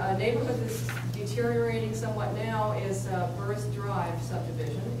 The neighborhood that's deteriorating somewhat now is Burris Drive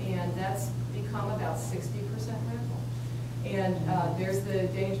subdivision, and that's become about 60% rental. And there's the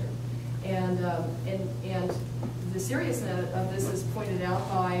danger. And the seriousness of this is pointed out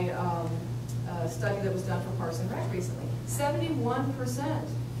by a study that was done for Parks and Rec recently. 71%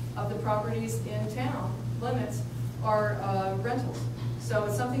 of the properties in town limits are rentals. So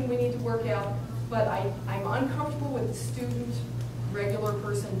it's something we need to work out, but I'm uncomfortable with the student regular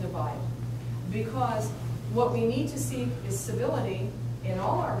person divide, because what we need to seek is civility in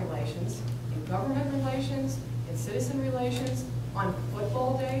all our relations, in government relations, in citizen relations, on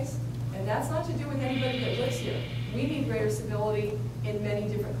football days, and that's not to do with anybody that lives here. We need greater civility in many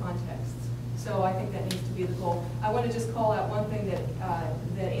different contexts. So I think that needs to be the goal. I want to just call out one thing that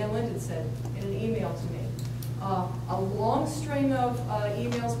Ann Linden said in an email to me. A long string of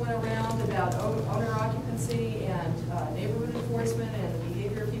emails went around about owner occupancy and neighborhood enforcement and the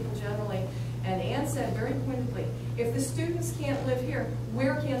behavior of people generally. And Ann said very pointedly, if the students can't live here,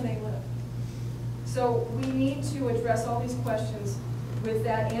 where can they live? So we need to address all these questions with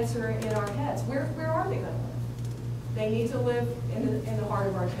that answer in our heads. Where are they going to live? They need to live in the heart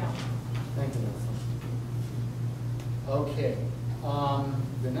of our town. Thank you. Okay.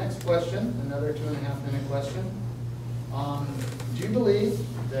 The the next question, another 2.5-minute question. Do you believe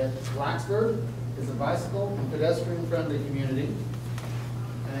that Blacksburg is a bicycle and pedestrian-friendly community?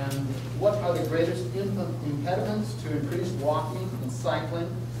 And what are the greatest impediments to increased walking and cycling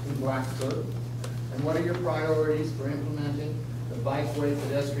in Blacksburg? And what are your priorities for implementing the bikeway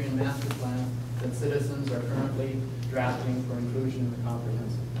pedestrian master plan that citizens are currently drafting for inclusion in the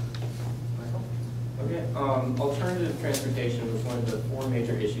comprehensive? Michael? Okay, alternative transportation was one of the 4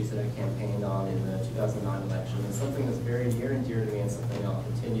 major issues that I campaigned on in the 2009 election. It's something that's very near and dear to me and something I'll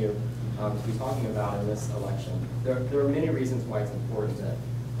continue to be talking about in this election. There are many reasons why it's important to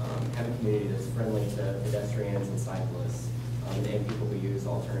have a community that's friendly to pedestrians and cyclists and people who use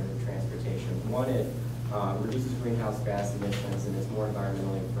alternative transportation. One, it reduces greenhouse gas emissions and is more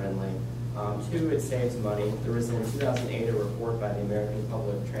environmentally friendly. 2, it saves money. There was in 2008 a report by the American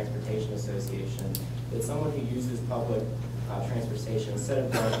Public Transportation Association that someone who uses public transportation instead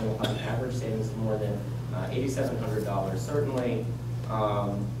of driving will have an average savings of more than $8,700. Certainly,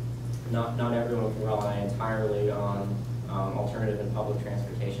 not everyone can rely entirely on alternative and public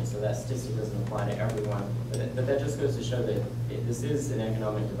transportation, so that statistic doesn't apply to everyone. But that just goes to show that this is an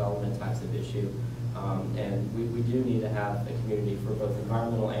economic development types of issue, and we do need to have a community for both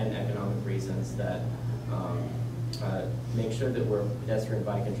environmental and economic reasons that make sure that we're pedestrian,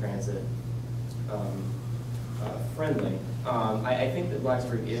 bike, and transit friendly. I think that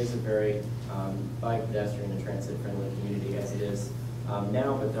Blacksburg is a very bike, pedestrian, and transit friendly community as it is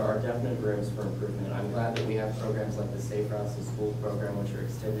now, but there are definite rooms for improvement. I'm glad that we have programs like the Safe Routes to School program, which are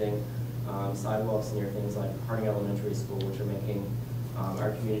extending sidewalks near things like Harding Elementary School, which are making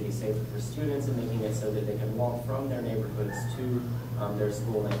our community safer for students and making it so that they can walk from their neighborhoods to their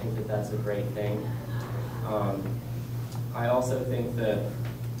school, and I think that that's a great thing. I also think that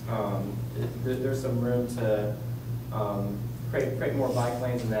there's some room to create more bike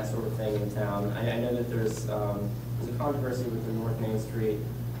lanes and that sort of thing in town. I know that there's a controversy with the North Main Street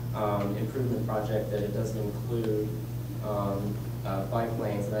improvement project that it doesn't include bike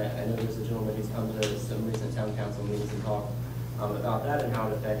lanes, and I know there's a gentleman who's come to some recent town council meetings and talked about that and how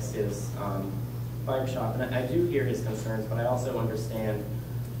it affects his bike shop. And I do hear his concerns, but I also understand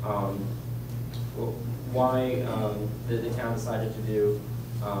why the town decided to do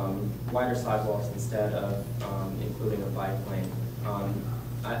wider sidewalks instead of including a bike lane.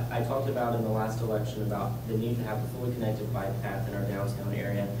 I talked about in the last election about the need to have a fully connected bike path in our downtown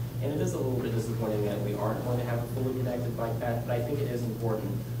area, and it is a little bit disappointing that we aren't going to have a fully connected bike path, but I think it is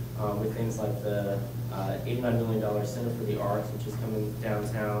important with things like the $89 million Center for the Arts, which is coming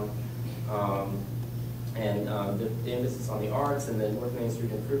downtown, and the emphasis on the arts and the North Main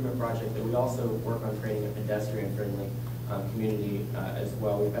Street Improvement Project, that we also work on creating a pedestrian-friendly community as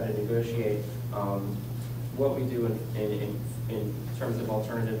well. We've got to negotiate what we do in terms of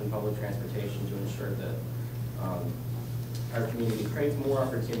alternative and public transportation to ensure that our community creates more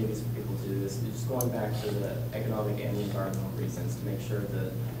opportunities for people to do this. Just going back to the economic and the environmental reasons to make sure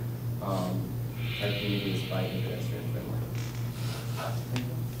that our community is bike and pedestrian friendly.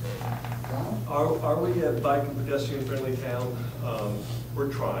 Are we a bike and pedestrian friendly town?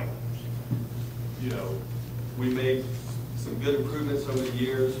 We're trying. You know, we made some good improvements over the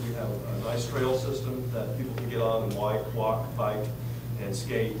years. We have a nice trail system that people can get on and walk, bike, and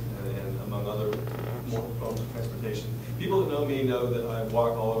skate, and among other more forms of transportation. People that know me know that I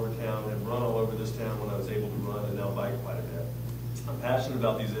walk all over town and run all over this town when I was able to run, and now bike quite a bit. I'm passionate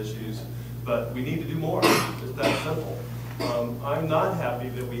about these issues, but we need to do more. It's that simple. I'm not happy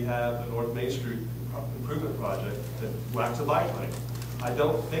that we have the North Main Street Improvement Project that lacks a bike lane. I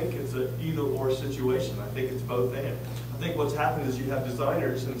don't think it's an either-or situation. I think it's both and. I think what's happened is you have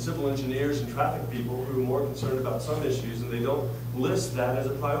designers and civil engineers and traffic people who are more concerned about some issues, and they don't list that as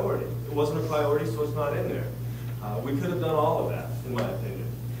a priority. It wasn't a priority, so it's not in there. We could have done all of that, in my opinion.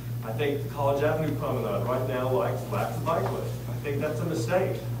 I think the College Avenue Promenade right now lacks a bikeway. I think that's a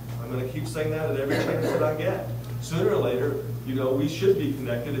mistake. I'm going to keep saying that at every chance that I get. Sooner or later, you know, we should be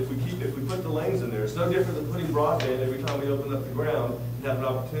connected if we put the lanes in there. It's no different than putting broadband every time we open up the ground and have an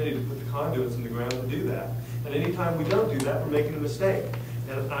opportunity to put the conduits in the ground to do that. And anytime we don't do that, we're making a mistake.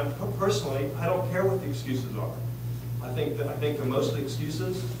 And personally, I don't care what the excuses are. I think they're mostly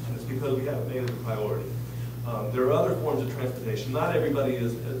excuses, and it's because we haven't made it a priority. There are other forms of transportation. Not everybody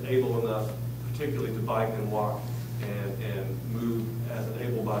is able enough, particularly to bike and walk and move as an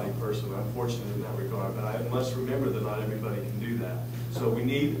able-bodied person. I'm fortunate in that regard, but I must remember that not everybody can do that. So we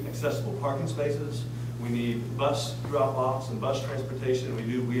need accessible parking spaces. We need bus drop-offs and bus transportation.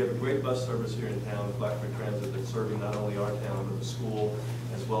 We have a great bus service here in town, the Blacksburg Transit, that's serving not only our town, but the school,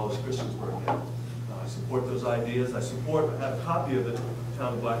 as well as Christiansburg now. I support those ideas. I have a copy of it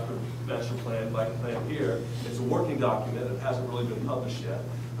Town of Blacksburg Master Plan, Bike Plan here. It's a working document. It hasn't really been published yet.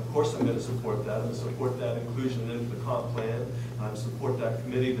 Of course, I'm going to support that. I'm going to support that inclusion into the comp plan. Support that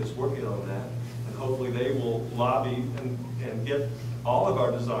committee that's working on that. And hopefully they will lobby and get all of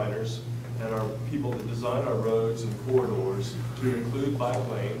our designers and our people that design our roads and corridors to include bike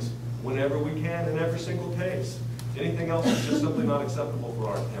lanes whenever we can in every single case. Anything else is just simply not acceptable for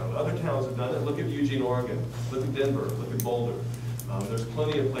our town. Other towns have done it. Look at Eugene, Oregon. Look at Denver. Look at Boulder. There's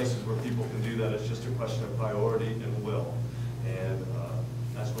plenty of places where people can do that. It's just a question of priority and will. And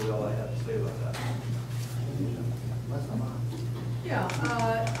that's really all I have to say about that. Yeah,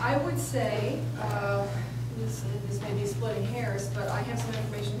 I would say, this may be splitting hairs, but I have some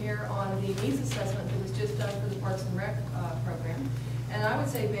information here on the needs assessment that was just done for the Parks and Rec program. And I would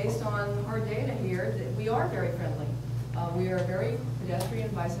say, based on hard data here, that we are very friendly. We are a very pedestrian,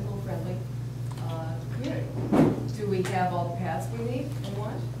 bicycle-friendly community. Do we have all the paths we need and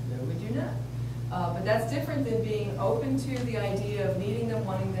want? No, we do not. But that's different than being open to the idea of needing them,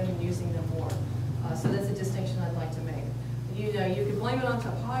 wanting them, and using them more. So that's a distinction I'd like to make. You know, you can blame it on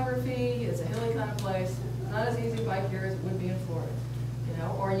topography. It's a hilly kind of place. It's not as easy to bike here as it would be in Florida. You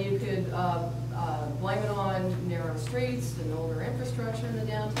know, or you could blame it on narrow streets and older infrastructure in the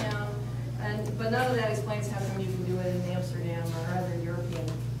downtown. But none of that explains how come you can do it in Amsterdam or other European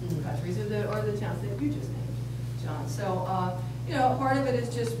countries or the towns that you just named, John. So, you know, part of it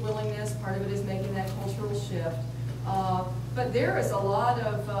is just willingness. Part of it is making that cultural shift. But there is a lot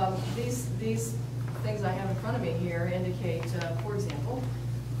of these things I have in front of me here indicate, for example,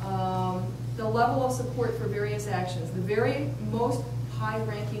 the level of support for various actions. The very most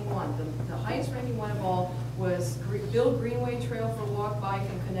high-ranking one, the highest-ranking one of all, was build Greenway Trail for walk, bike,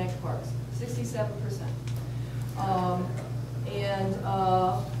 and connect parks, 67%.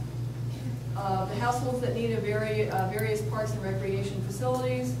 The households that need various parks and recreation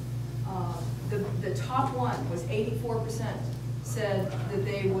facilities, the top one was 84% said that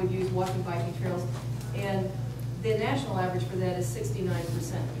they would use walking, biking trails, and the national average for that is 69%.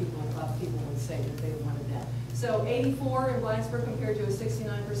 People would say that they wanted that. So 84 in Blacksburg compared to a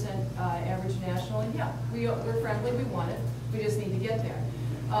 69% average nationally. Yeah, we're friendly, we want it. We just need to get there.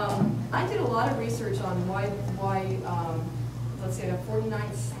 I did a lot of research on why let's see, I have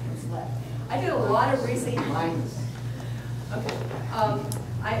 49 seconds left. I did a lot of research. Okay.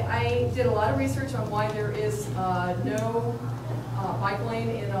 I did a lot of research on why there is no bike lane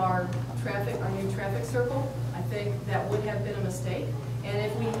in our new traffic circle. I think that would have been a mistake. And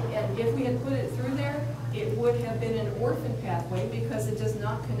if we had put it through there, it would have been an orphan pathway because it does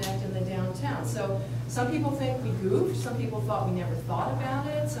not connect in the downtown. So some people think we goofed. Some people thought we never thought about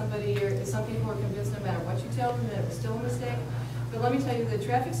it. Some people are convinced no matter what you tell them that it was still a mistake. But let me tell you, the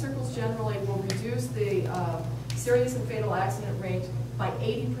traffic circles generally will reduce the serious and fatal accident rate by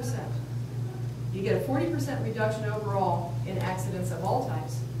 80%. You get a 40% reduction overall in accidents of all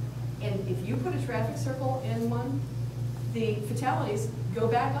types. And if you put a traffic circle in one, the fatalities go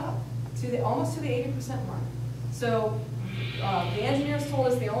back up to almost to the 80% mark. So the engineers told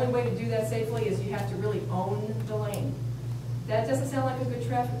us the only way to do that safely is you have to really own the lane. That doesn't sound like a good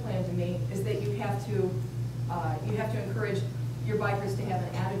traffic plan to me, is that you have to encourage your bikers to have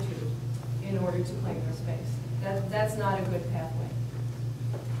an attitude in order to claim their space. That's not a good pathway.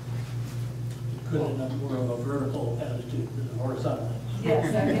 Could end up more of a vertical attitude than a horizontal.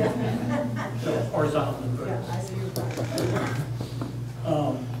 Yes, yes. So horizontal and vertical. Yeah, I see your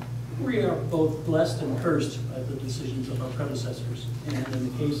point. We are both blessed and cursed by the decisions of our predecessors. And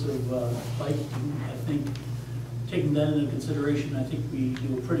in the case of biking, I think, taking that into consideration, I think we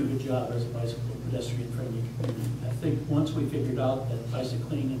do a pretty good job as a bicycle and pedestrian friendly community. I think once we figured out that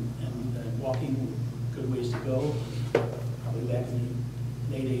bicycling and walking were good ways to go, probably back in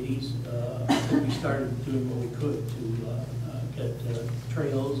the late 80s, I think we started doing what we could to get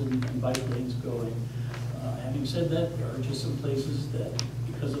trails and bike lanes going. Having said that, there are just some places that,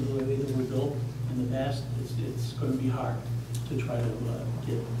 because of the way that were built in the past, it's going to be hard to try to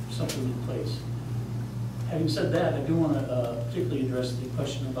get something in place. Having said that, I do want to particularly address the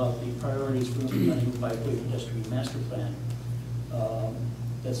question about the priorities for implementing the bikeway pedestrian master plan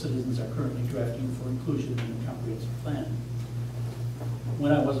that citizens are currently drafting for inclusion in the comprehensive plan.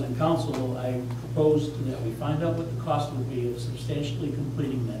 When I was in council, I proposed that we find out what the cost would be of substantially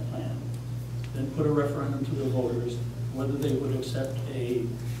completing that plan, then put a referendum to the voters whether they would accept a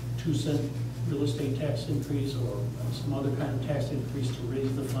 2-cent real estate tax increase or some other kind of tax increase to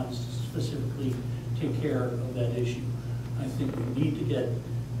raise the funds to specifically take care of that issue. I think we need to get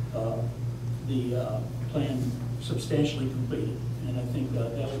the plan substantially completed, and I think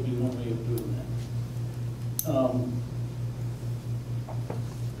that would be one way of doing that.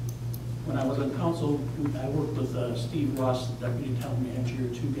 When I was on council, I worked with Steve Ross, the deputy town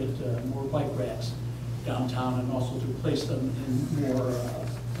manager, to get more bike racks downtown and also to place them in more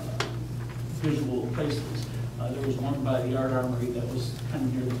visual places. There was one by the Art Armory that was kind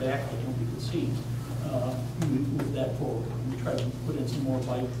of near the back that nobody could see. We moved that forward. We tried to put in some more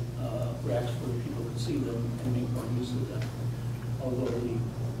bike racks where people could see them and make more use of them. Although the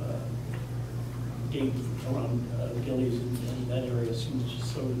gate around Gillies and that area seems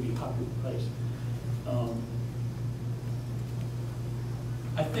sort of to be a popular place.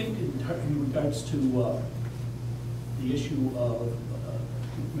 I think in regards to the issue of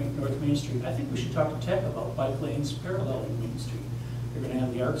North Main Street, I think we should talk to Tech about bike lanes paralleling Main Street. They're going to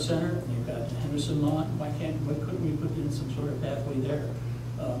have the Art Center, they've got the Henderson Lawn. Why couldn't we put in some sort of pathway there?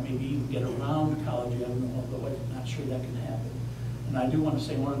 Maybe even get around College Avenue, although I'm not sure that can happen. And I do want to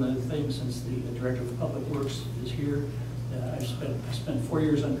say one of the things, since the Director of Public Works is here, I spent 4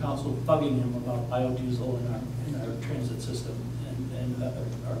 years on council bugging him about biodiesel in our transit system and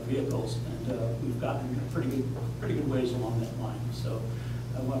our vehicles, and we've gotten pretty good ways along that line. So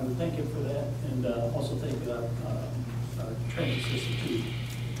I wanted to thank him for that, and also thank our transit system too.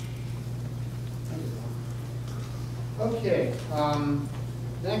 Okay,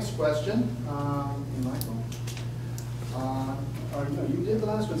 next question, Michael. No, you did the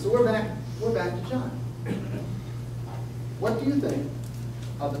last one, so we're back to John. What do you think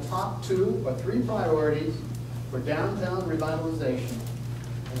are the top 2 or 3 priorities for downtown revitalization,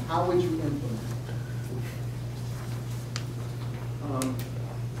 and how would you implement it?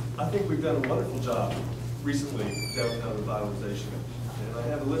 I think we've done a wonderful job recently with downtown revitalization, and I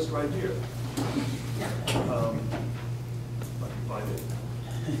have a list right here. If I can find it.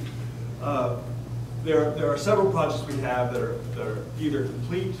 There are several projects we have that are either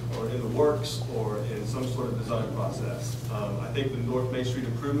complete or in the works or in some sort of design process. I think the North Main Street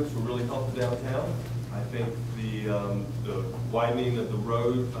improvements will really help the downtown. I think the widening of the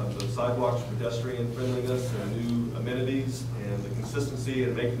road, the sidewalks, pedestrian friendliness, and new amenities, and the consistency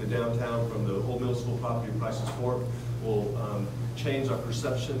in making the downtown from the old middle school property Price's Fork will change our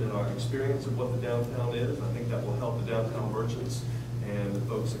perception and our experience of what the downtown is. I think that will help the downtown merchants and the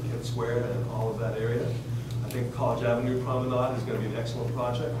folks at Kent Square and all of that area. I think College Avenue Promenade is going to be an excellent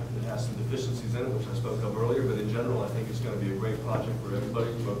project. It has some deficiencies in it, which I spoke of earlier, but in general, I think it's going to be a great project for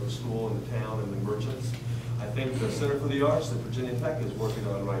everybody, both the school and the town and the merchants. I think the Center for the Arts that Virginia Tech is working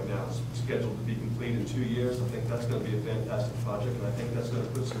on right now is scheduled to be complete in 2 years. I think that's going to be a fantastic project, and I think that's going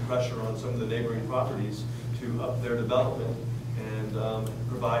to put some pressure on some of the neighboring properties to up their development and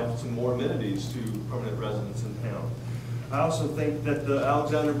provide some more amenities to permanent residents in town. I also think that the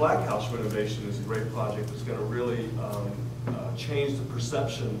Alexander Black House renovation is a great project that's going to really change the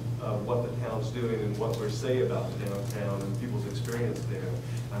perception of what the town's doing and what we say about the downtown and people's experience there.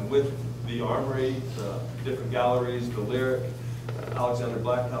 And with the Armory, the different galleries, the Lyric, Alexander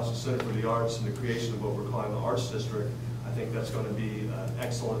Black House, the Center for the Arts, and the creation of what we're calling the Arts District, I think that's going to be an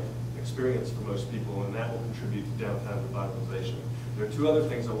excellent experience for most people, and that will contribute to downtown revitalization. There are 2 other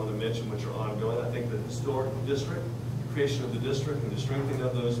things I want to mention which are ongoing. I think the historic district, creation of the district and the strengthening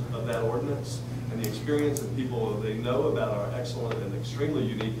of that ordinance and the experience of people they know about our excellent and extremely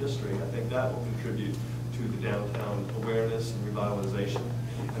unique history, I think that will contribute to the downtown awareness and revitalization.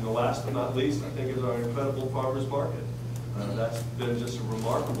 And the last but not least, I think, is our incredible farmers market. That's been just a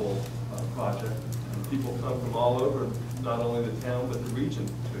remarkable project. And people come from all over, not only the town but the region,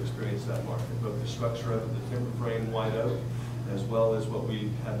 to experience that market, both the structure of the timber frame white oak, as well as what we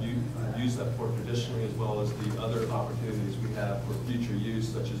have used that for traditionally, as well as the other opportunities we have for future use,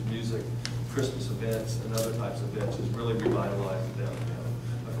 such as music, Christmas events, and other types of events, has really revitalized the downtown.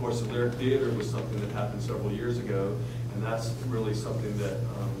 Of course, the Lyric Theater was something that happened several years ago, and that's really something that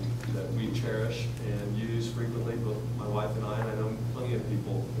that we cherish and use frequently, both my wife and I know plenty of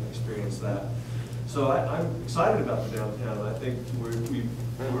people experience that. So I'm excited about the downtown. I think we're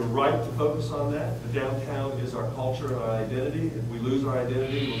right to focus on that. The downtown is our culture and our identity. If we lose our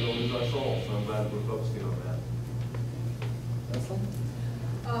identity, we're going to lose our soul. So I'm glad we're focusing on that. Leslie?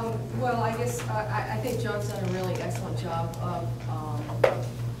 Well, I guess I think John's done a really excellent job of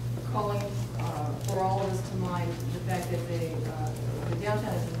calling for all of us to mind the fact that the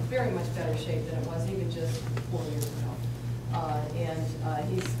downtown is in very much better shape than it was even just 4 years ago. And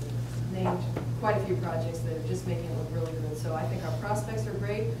he's named quite a few projects that are just making it look really good. So I think our prospects are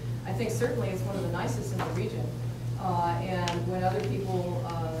great. I think certainly it's one of the nicest in the region. And when other people,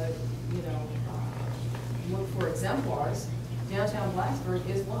 look for exemplars, downtown Blacksburg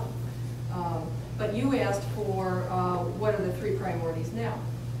is one. But you asked for what are the 3 priorities now,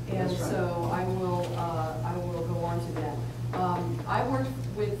 and so I will go on to that. I worked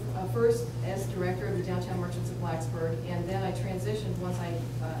with, first as director of the Downtown Merchants of Blacksburg, and then I transitioned once I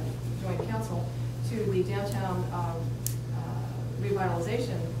joined council to the Downtown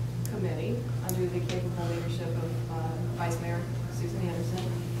Revitalization Committee under the capable leadership of Vice Mayor Susan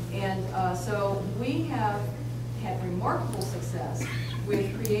Anderson. And so we have had remarkable success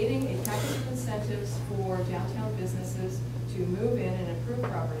with creating a package of incentives for downtown businesses to move in and improve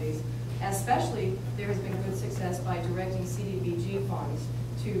properties. Especially, there has been good success by directing CDBG funds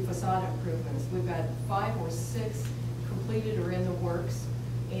to facade improvements. We've got 5 or 6 completed or in the works,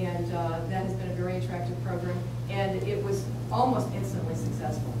 and that has been a very attractive program, and it was almost instantly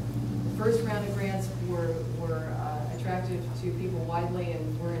successful. The first round of grants were attractive to people widely,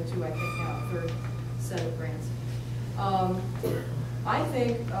 and we're into, I think, now a third set of grants. I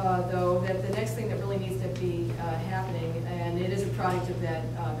think, though, that the next thing that really needs to be happening, and it is a product of that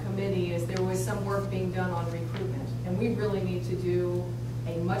committee, is there was some work being done on recruitment. And we really need to do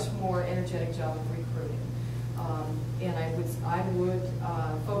a much more energetic job of recruiting. And I would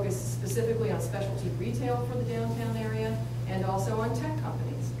focus specifically on specialty retail for the downtown area and also on tech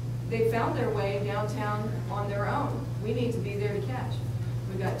companies. They found their way downtown on their own. We need to be there to catch.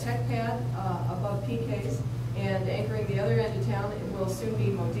 We've got TechPad above PK's. And anchoring the other end of town, it will soon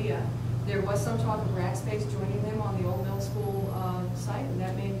be Modea. There was some talk of Rackspace joining them on the old middle school site, and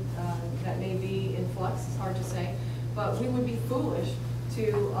that may be in flux. It's hard to say, but we would be foolish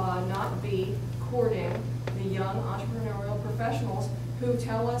to not be courting the young entrepreneurial professionals who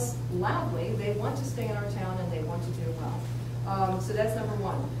tell us loudly they want to stay in our town and they want to do well. So that's number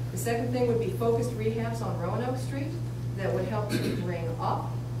one. The second thing would be focused rehabs on Roanoke Street that would help to bring up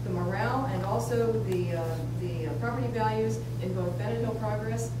the morale and also the property values in both Bennett Hill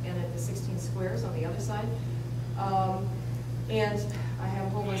Progress and at the 16 Squares on the other side. And I have a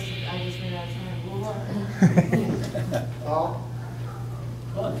whole list of, I just ran out of time. Well,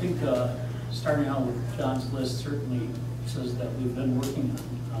 I think starting out with John's list certainly says that we've been working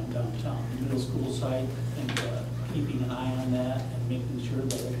on downtown. The middle school site, I think keeping an eye on that and making sure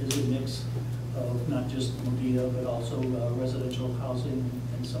that it is a mix of not just Modea, but also residential housing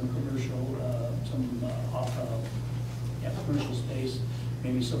and some commercial, commercial space,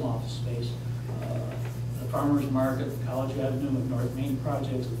 maybe some office space. The Farmers Market, the College Avenue and North Main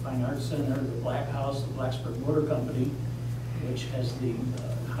projects, the Fine Arts Center, the Black House, the Blacksburg Motor Company, which has the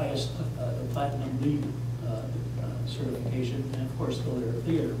highest, the Platinum LEED certification, and of course the Lyric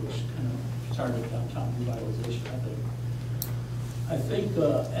Theater, which kind of started downtown revitalization, I think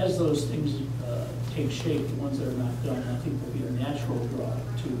as those things take shape, the ones that are not done, I think will be a natural draw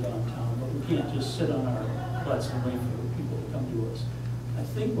to downtown, but we can't just sit on our butts and wait for people to come to us. I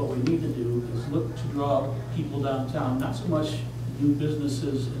think what we need to do is look to draw people downtown, not so much new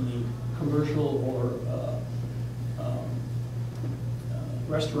businesses in the commercial or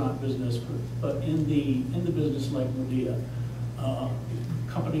restaurant business, but in the business like Modea.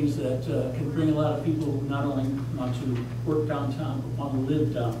 Companies that can bring a lot of people who not only want to work downtown, but want to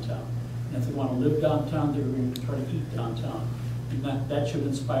live downtown. And if they want to live downtown, they're going to try to eat downtown. And that should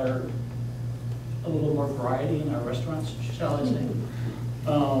inspire a little more variety in our restaurants, shall I say.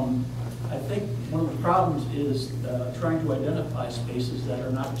 I think one of the problems is trying to identify spaces that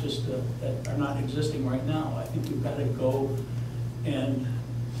are not just that are not existing right now. I think we've got to go and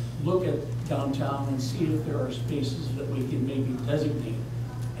look at downtown and see if there are spaces that we can maybe designate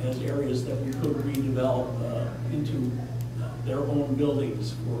as areas that we could redevelop into their own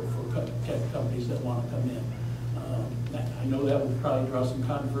buildings for tech companies that want to come in. I know that would probably draw some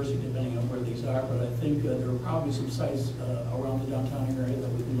controversy depending on where these are, but I think there are probably some sites around the downtown area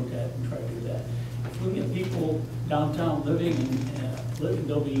that we can look at and try to do that. If we get people downtown living and living,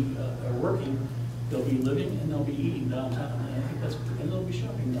 they'll be working, they'll be living and they'll be eating downtown, and I think that's, and they'll be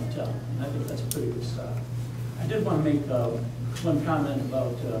shopping downtown, and I think that's a pretty good start. I did want to make one comment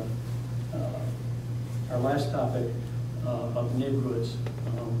about our last topic about the neighborhoods.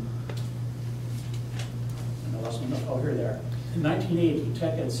 And I lost my notes. Oh, here they are. In 1980,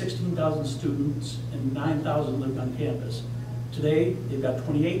 Tech had 16,000 students and 9,000 lived on campus. Today, they've got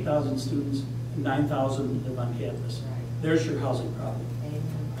 28,000 students and 9,000 live on campus. There's your housing problem.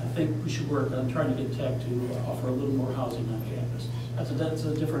 I think we should work on trying to get Tech to offer a little more housing on campus. That's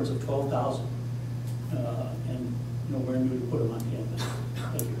a difference of 12,000. And you know, where do we put them on campus?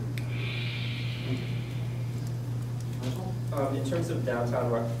 Thank you. In terms of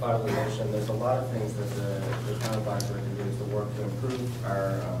downtown revitalization, there's a lot of things that the town of Blacksburg can do to work to improve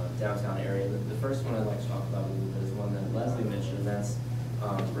our downtown area. The first one I'd like to talk about a little bit is one that Leslie mentioned, and that's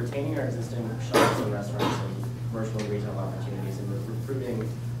retaining our existing shops and restaurants and commercial and retail opportunities and recruiting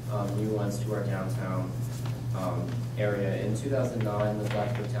new ones to our downtown area. In 2009, the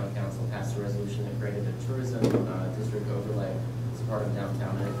Blacksburg Town Council passed a resolution that created a tourism district overlay as part of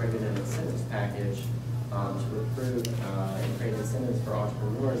downtown, and it created an incentives package to recruit and create incentives for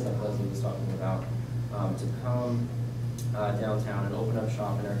entrepreneurs, like Leslie was talking about, to come downtown and open up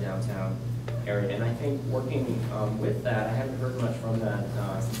shop in our downtown area. And I think working with that, I haven't heard much from that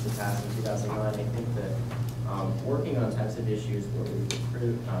since it passed in 2009. I think that working on types of issues where we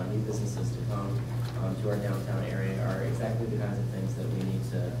recruit new businesses to come to our downtown area are exactly the kinds of things that we need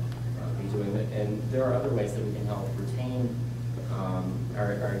to be doing. And there are other ways that we can help retain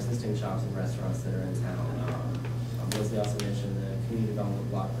our existing shops and restaurants that are in town. Leslie also mentioned the Community Development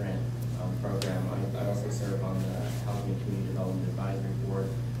Block Grant program. I also serve on the Housing and Community Development Advisory Board,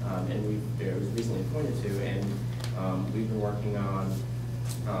 and it was recently appointed to, and we've been working on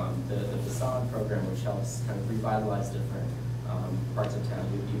the facade program, which helps kind of revitalize different parts of town.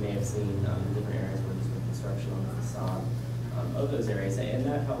 You may have seen different areas where there's been construction on the facade of those areas, and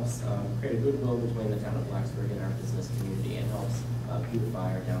that helps create a goodwill between the town of Blacksburg and our business community, and helps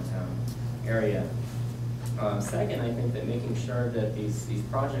beautify our downtown area. Second, I think that making sure that these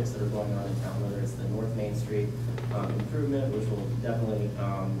projects that are going on in town, whether it's the North Main Street improvement, which will definitely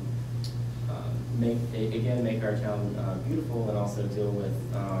make our town beautiful, and also deal with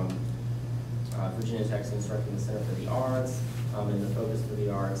Virginia Tech's constructing the Center for the Arts and the focus for the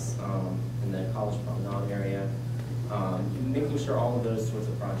arts in the College Promenade area. Making sure all of those sorts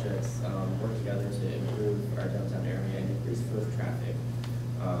of projects work together to improve our downtown area and increase foot traffic.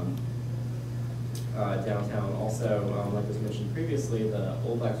 Downtown also, like was mentioned previously, the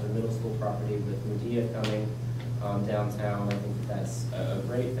old Blacksburg Middle School property with Medea coming downtown. I think that's a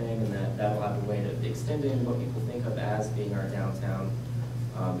great thing, and that'll have a way to extend in what people think of as being our downtown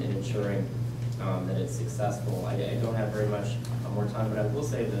and ensuring that it's successful. I don't have very much more time, but I will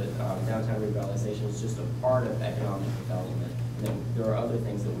say that downtown revitalization is just a part of economic development. And there are other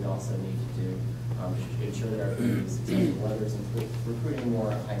things that we also need to do to ensure that our community is successful, whether it's recruiting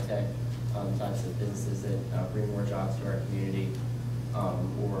more high-tech types of businesses that bring more jobs to our community,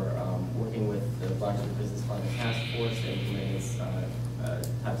 or working with the Blacksburg Business Climate Task Force to implement its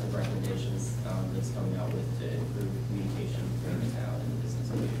types of recommendations that's coming out with to improve communication between the town and the business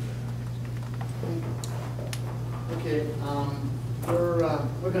community. Okay,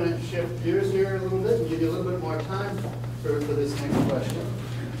 we're going to shift gears here a little bit and give you a little bit more time for this next question.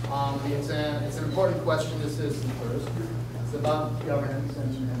 It's an important question to citizens first. It's about governance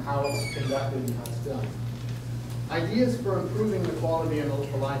and how it's conducted and how it's done. Ideas for improving the quality of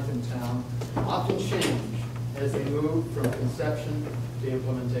local life in town often change as they move from conception to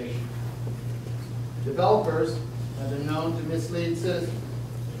implementation. Developers have been known to mislead citizens,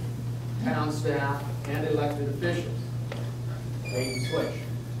 town staff, and elected officials. Bait and switch.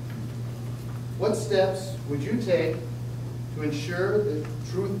 What steps would you take to ensure that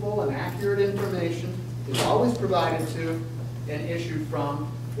truthful and accurate information is always provided to and issued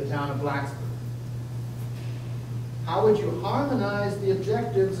from the town of Blacksburg? How would you harmonize the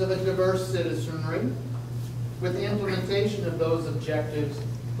objectives of a diverse citizenry with the implementation of those objectives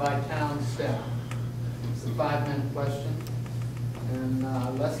by town staff? It's a 5-minute question. And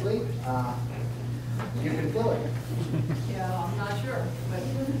Leslie, you can fill it. Yeah, I'm not sure, but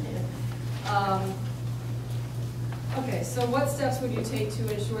okay, so what steps would you take to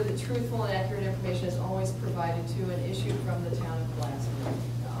ensure that truthful and accurate information is always provided to and issued from the town of Blacksburg?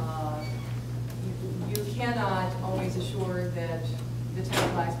 You cannot always assure that the town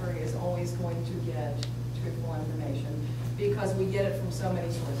of Blacksburg is always going to get truthful information because we get it from so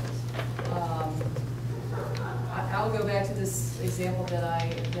many sources. I'll go back to this example that I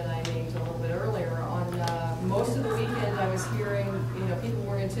named a little bit earlier. On most of the weekend, I was hearing, people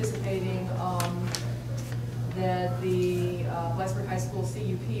were anticipating that the Blacksburg High School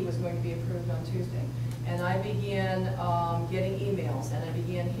CUP was going to be approved on Tuesday. And I began getting emails, and I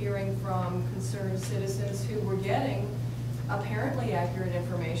began hearing from concerned citizens who were getting apparently accurate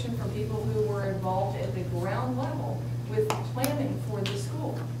information from people who were involved at the ground level with planning for the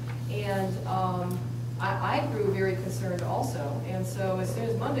school. And I grew very concerned also, and so as soon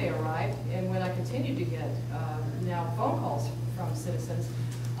as Monday arrived, and when I continued to get now phone calls from citizens,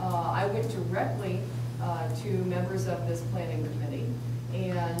 I went directly to members of this planning committee,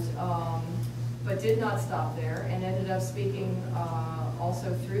 and but did not stop there, and ended up speaking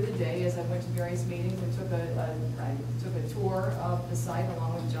also through the day as I went to various meetings and I took a tour of the site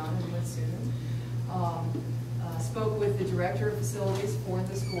along with John and with Susan. Spoke with the director of facilities for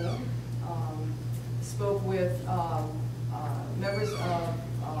the school. Spoke with members of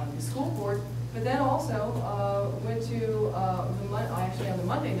the school board But then also went to, actually on the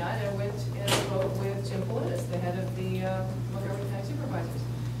Monday night, I went and spoke with Jim Politis, the head of the Montgomery County Supervisors.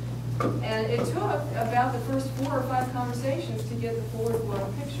 And it took about the first 4 or 5 conversations to get the fuller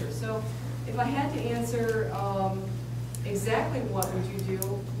blown picture. So if I had to answer exactly what would you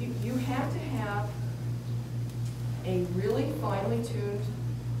do, you have to have a really finely tuned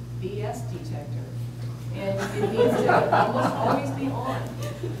BS detector. And it needs to almost always be on.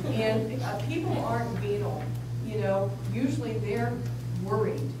 And people aren't venal. You know, usually they're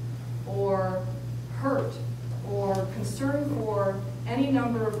worried or hurt or concerned for any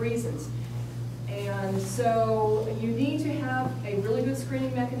number of reasons. And so you need to have a really good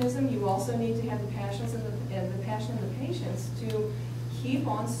screening mechanism. You also need to have the passions and the passion and the patience to keep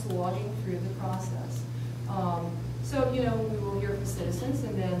on slogging through the process. So, you know, we will hear from citizens,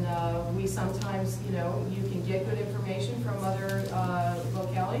 and then we sometimes, you know, you can get good information from other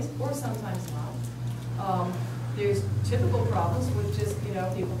localities, or sometimes not. There's typical problems with just, you know,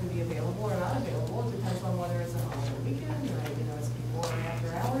 people can be available or not available. It depends on whether it's on a weekend or, you know, it's before or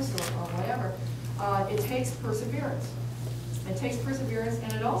after hours or whatever. It takes perseverance. It takes perseverance,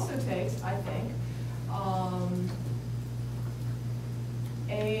 and it also takes, I think,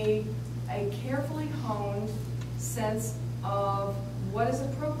 a carefully honed sense of what is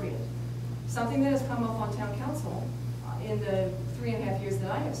appropriate. Something that has come up on town council in the 3.5 years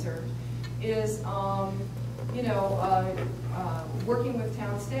that I have served is, you know, working with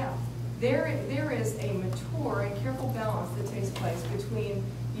town staff. There is a mature and careful balance that takes place between,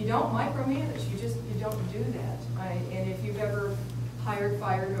 you don't micromanage, you don't do that. And if you've ever hired,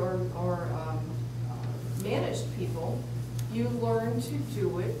 fired, or managed people, you learn to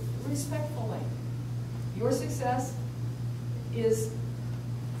do it respectfully. Your success is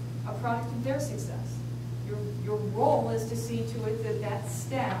a product of their success. Your role is to see to it that that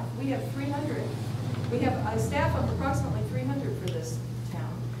staff, we have a staff of approximately 300 for this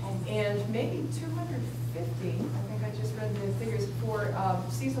town, and maybe 250, I think I just read the figures, for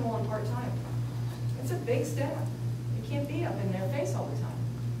seasonal and part-time. It's a big staff. You can't be up in their face all the time.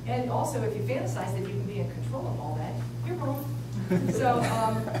 And also, if you fantasize that you can be in control of all that, you're wrong. So,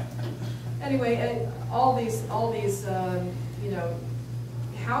 anyway, all these, you know,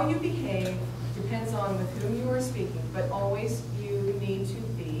 how you behave depends on with whom you are speaking, but always you need to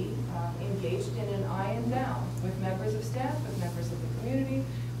be engaged in an I and down with members of staff, with members of the community,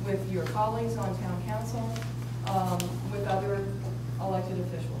 with your colleagues on town council, with other elected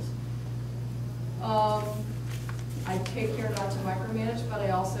officials. I take care not to micromanage, but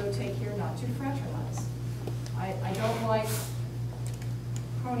I also take care not to fraternize. I don't like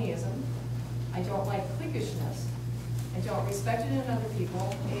cronyism. I don't like cliquishness. I don't respect it in other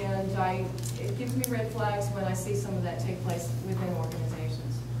people, and it gives me red flags when I see some of that take place within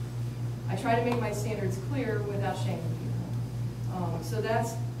organizations. I try to make my standards clear without shaming people. So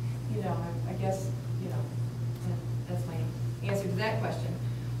that's, you know, I guess, you know, that's my answer to that question.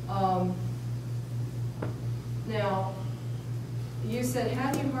 Now, you said,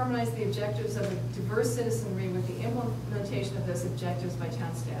 how do you harmonize the objectives of a diverse citizenry with the implementation of those objectives by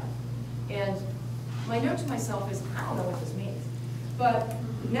town staff? And my note to myself is, I don't know what this means. But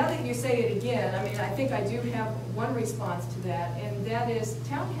now that you say it again, I mean, I think I do have one response to that, and that is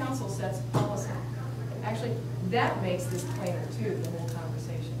town council sets policy. Actually, that makes this plainer too, the whole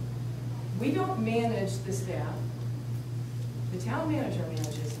conversation. We don't manage the staff. The town manager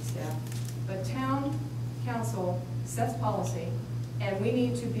manages the staff, but town council sets policy, and we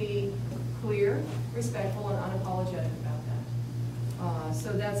need to be clear, respectful, and unapologetic about that.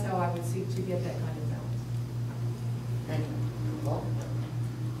 So that's how I would seek to get that kind of balance. Thank you. Paul?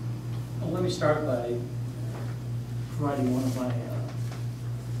 Well, let me start by providing one of my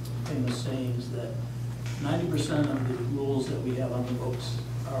famous sayings that 90% of the rules that we have on the books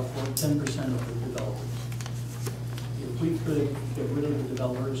are for 10% of the developers. If we could get rid of the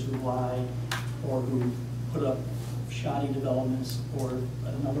developers who lie or who put up shoddy developments or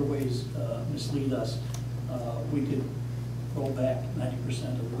in other ways mislead us, we could roll back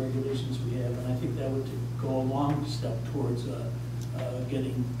 90% of the regulations we have, and I think that would go a long step towards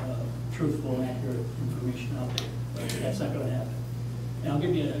getting truthful and accurate information out there. But that's not going to happen. And I'll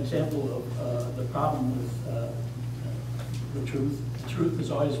give you an example of the problem with the truth. The truth is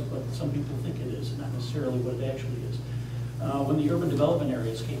always what some people think it is, and not necessarily what it actually is. When the urban development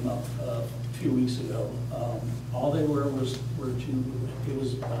areas came up a few weeks ago, all they were to, it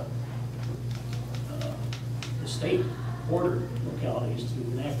was the state ordered localities to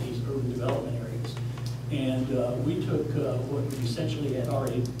enact these urban development areas. And we took what we essentially had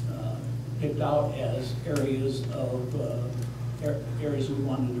already picked out as areas of areas we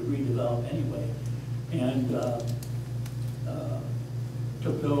wanted to redevelop anyway. And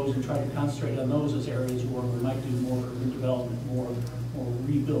took those and tried to concentrate on those as areas where we might do more urban development, more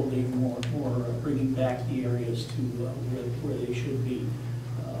rebuilding, more bringing back the areas to where they should be.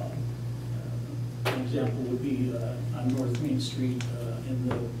 An example would be on North Main Street in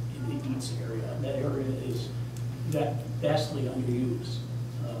the Eats area. That area is vastly underused.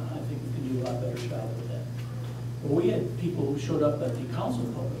 I think we can do a lot better job with that. Well, we had people who showed up at the council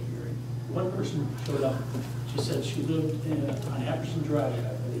public hearing. One person showed up, she said she lived on Apperson Drive,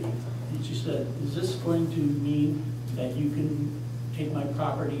 I believe, and she said, is this going to mean that you can take my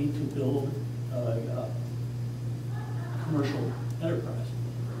property to build a commercial enterprise?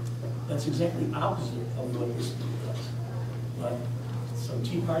 That's exactly opposite of what this bill does. But some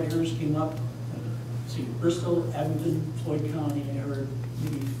Tea Partiers came up, see, Bristol, Abington, Floyd County, I heard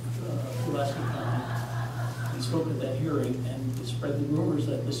maybe Pulaski County, and spoke at that hearing and spread the rumors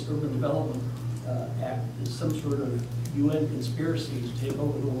that this Urban Development Act is some sort of UN conspiracy to take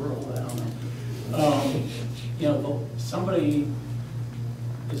over the world. I don't know. You know, somebody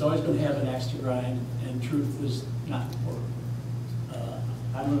is always going to have an axe to grind, and truth is not important.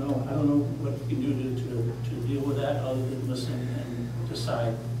 I don't know what we can do to deal with that other than listen and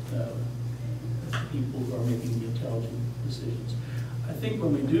decide people who are making the intelligent decisions. I think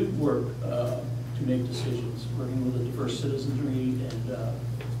when we do work to make decisions, working with a diverse citizenry and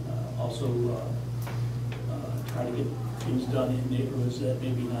also try to get things done in neighborhoods that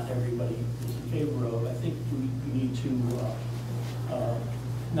maybe not everybody is in favor of, I think we need to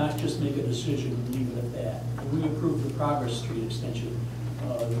not just make a decision and leave it at that. When we approved the Progress Street extension,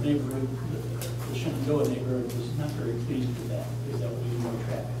 the neighborhood, the Shenandoah neighborhood was not very pleased with that because that would be more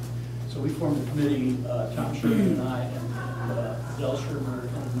traffic. So we formed a committee, Tom Sherman and I, and Del Shermer,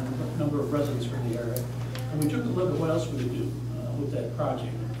 and a number of residents from the area. And we took a look at what else we could do with that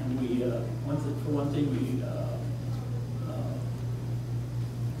project. And we, for one thing,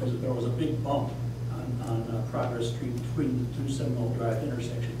 there was a big bump on Progress Street between the two Seminole Drive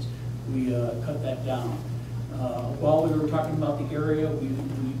intersections. We cut that down. While we were talking about the area, we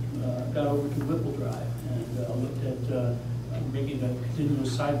got over to Whipple Drive and looked at making a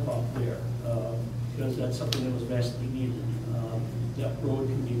continuous sidewalk there because that's something that was vastly needed. That road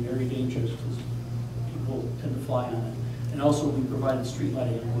can be very dangerous because people tend to fly on it. And also we provided street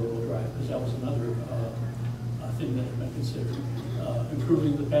lighting on Whipple Drive because that was another thing that had been considered.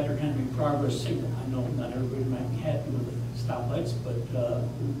 Improving the Patrick Henry Progress signal. I know not everybody might be happy with the stoplights, but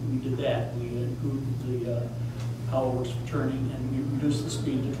we did that. We improved the how it works for turning, and we reduced the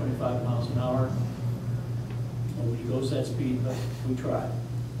speed to 25 miles an hour. Nobody goes that speed, but we try.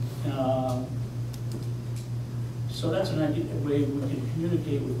 So that's an idea, a way we can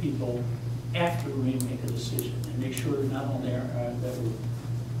communicate with people after we make a decision and make sure not only that we're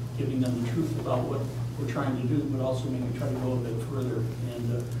giving them the truth about what we're trying to do, but also maybe try to go a bit further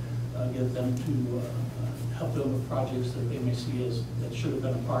and get them to help them with projects that they may see as that should have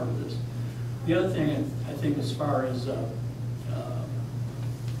been a part of this. The other thing I think as far as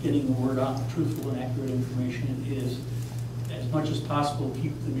getting the word out, truthful and accurate information is, as much as possible,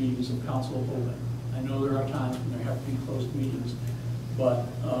 keep the meetings of council open. I know there are times when there have to be closed meetings, but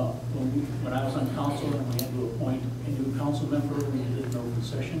when I was on council and we had to appoint a new council member, we did an open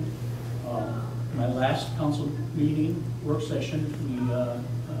session. My last council meeting, work session, we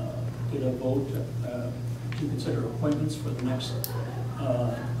did a vote to consider appointments for the next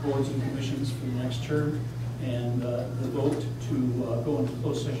boards and commissions for the next term, and the vote to go into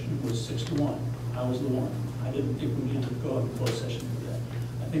closed session was 6-1. I was the one. I didn't think we needed to go into closed session for that.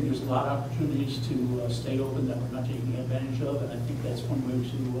 I think there's a lot of opportunities to stay open that we're not taking advantage of, and I think that's one way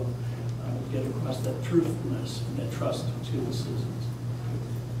to get across that truthfulness and that trust to the citizens.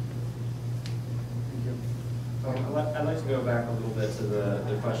 I'd like to go back a little bit to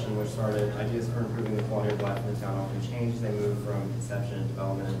the question which started, ideas for improving the quality of life in the town often change. They move from conception to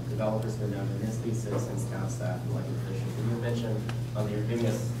development. Developers have been known to mislead citizens, town staff, and elected officials. And you mentioned you're giving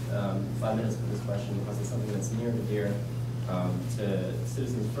us 5 minutes for this question because it's something that's near and dear to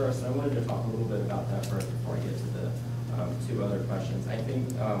citizens first. And I wanted to talk a little bit about that first before I get to the 2 other questions. I think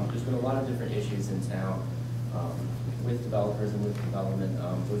there's been a lot of different issues in town with developers and with development,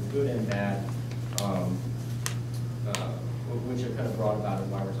 both good and bad. Which are kind of brought about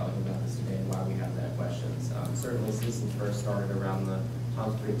and why we're talking about this today and why we have that questions. Certainly Citizens First started around the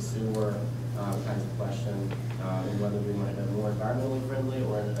Toms Creek sewer kinds of question, and whether we wanted a more environmentally friendly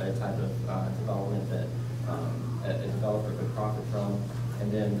or a type of development that a developer could profit from.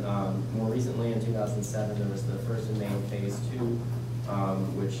 And then more recently in 2007, there was the First and Main Phase 2,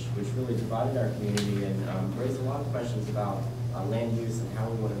 which really divided our community and raised a lot of questions about land use and how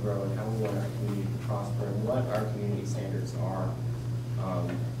we want to grow and how we want our community to prosper and what our community standards are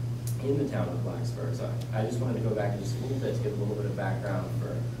in the town of Blacksburg. So I just wanted to go back just a little bit to give a little bit of background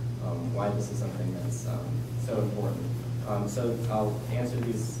for why this is something that's so important. So I'll answer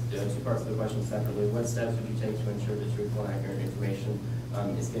these two parts of the question separately. What steps would you take to ensure that truthful and accurate information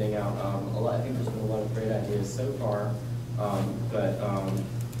is getting out? I think there's been a lot of great ideas so far, but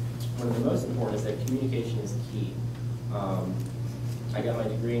one of the most important is that communication is key. I got my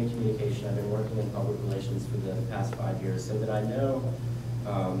degree in communication. I've been working in public relations for the past 5 years, so that I know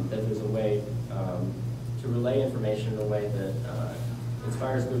that there's a way to relay information in a way that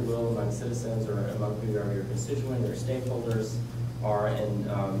inspires goodwill among citizens or among whoever your constituent or stakeholders are, and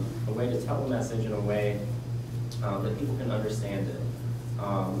a way to tell a message in a way that people can understand it.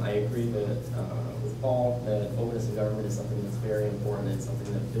 I agree that, with Paul that openness in government is something that's very important. It's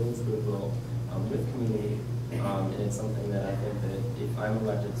something that builds goodwill with community, and it's something that I think that if I'm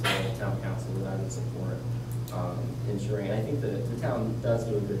elected to town council that I would support ensuring. And I think that the town does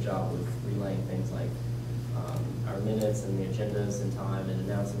do a good job with relaying things like our minutes and the agendas in time and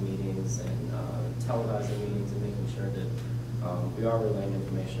announcing meetings and televising meetings and making sure that we are relaying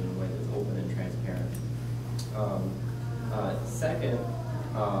information in a way that's open and transparent. Second,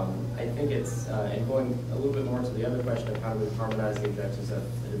 I think it's, and going a little bit more to the other question of how do we harmonize the objectives of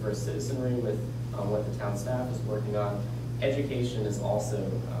the diverse citizenry with what the town staff is working on, education is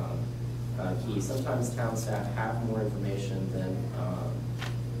also key. Sometimes town staff have more information than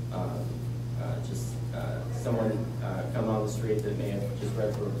just someone come on the street that may have just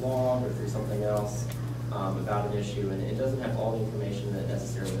read through a blog or through something else about an issue, and it doesn't have all the information that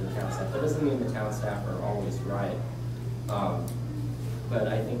necessarily the town staff. That doesn't mean the town staff are always right, but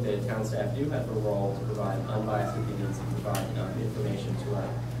I think that town staff do have a role to provide unbiased opinions and provide information to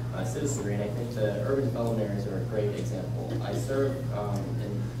our citizenry, and I think the urban development areas are a great example. I serve,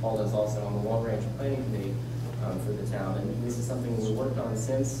 and Paul does also, on the Long Range Planning Committee for the town, and this is something we worked on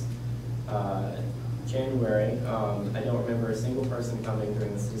since January. I don't remember a single person coming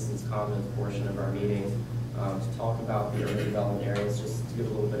during the citizens' comment portion of our meeting to talk about the urban development areas. Just to give a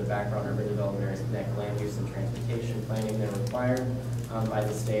little bit of background, urban development areas connect land use and transportation planning. They're required by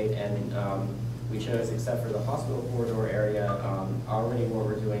the state, and we chose, except for the hospital corridor area, already what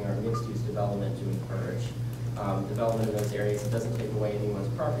we're doing our mixed-use development to encourage development in those areas. It doesn't take away anyone's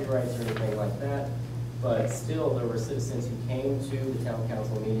property rights or anything like that, but still there were citizens who came to the town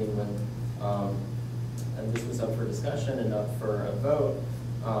council meeting when and this was up for discussion and up for a vote,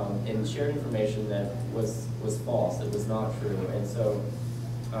 and shared information that was false, that was not true. And so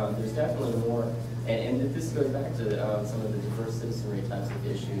there's definitely more, and this goes back to some of the diverse citizenry types of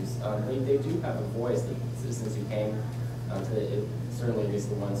issues. They do have a voice, the citizens who came certainly at least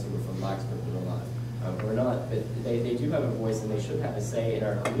the ones who were from Blacksburg were alive. We're not, but they do have a voice, and they should have a say in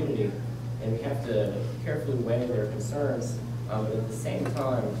our community, and we have to carefully weigh their concerns, but at the same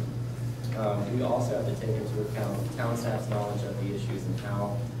time, we also have to take into account town staff's knowledge of the issues and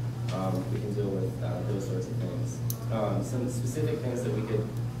how we can deal with those sorts of things. Some specific things that we could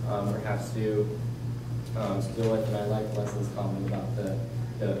perhaps do to deal with, and I like Leslie's comment about the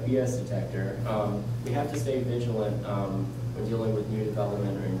BS detector. We have to stay vigilant when dealing with new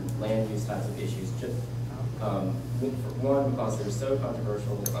development or land use types of issues. Just one, because they're so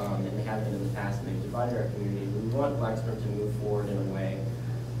controversial, and they have been in the past, and they've divided our community. We want Blacksburg to move forward in a way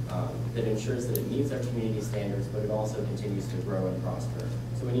that ensures that it meets our community standards, but it also continues to grow and prosper.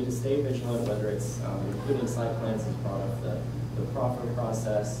 So we need to stay vigilant, whether it's including site plans as part of the proffer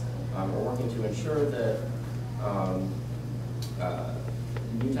process, or working to ensure that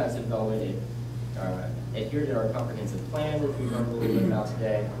new types of development adhere to our comprehensive plan, which we've learned a little bit about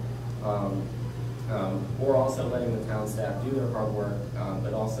today, or also letting the town staff do their hard work,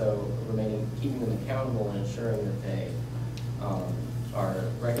 but also keeping them accountable and ensuring that they are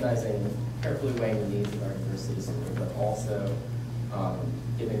recognizing, carefully weighing the needs of our diverse citizenry, but also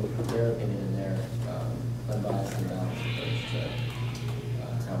giving their opinion and their unbiased and balanced approach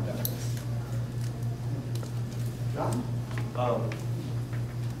to town governance. John?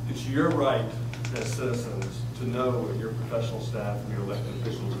 It's your right as citizens to know what your professional staff and your elected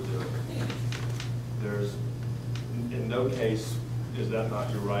officials are doing. There's, in no case, is that not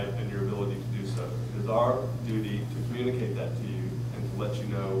your right and your ability to do so. It is our duty to communicate that to you and to let you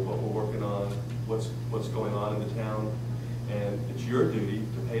know what we're working on, what's going on in the town, and it's your duty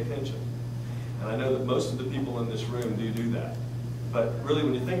to pay attention. And I know that most of the people in this room do that. But really,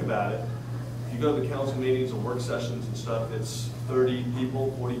 when you think about it, if you go to the council meetings and work sessions and stuff, it's 30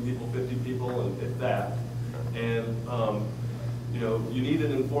 people, 40 people, 50 people, and if that. And you know, you need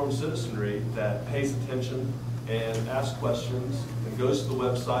an informed citizenry that pays attention, and asks questions and goes to the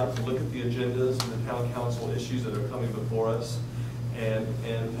website to look at the agendas and the town council issues that are coming before us and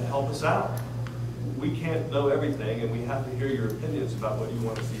to help us out. We can't know everything, and we have to hear your opinions about what you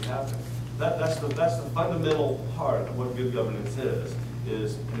want to see happen. That's the fundamental part of what good governance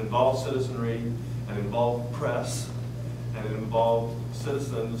is an involved citizenry, an involved press, and an involved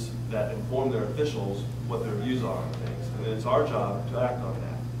citizens that inform their officials what their views are on things. And it's our job to act on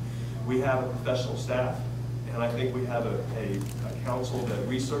that. We have a professional staff, and I think we have a council that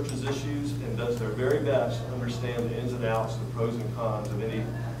researches issues and does their very best to understand the ins and outs, the pros and cons of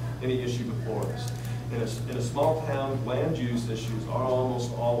any issue before us. In a small town, land use issues are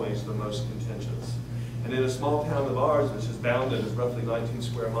almost always the most contentious. And in a small town of ours, which is bounded as roughly 19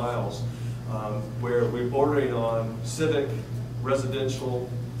 square miles, where we're bordering on civic, residential,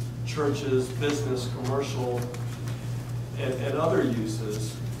 churches, business, commercial, and other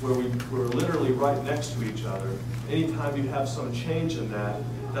uses, where we're literally right next to each other, anytime you have some change in that,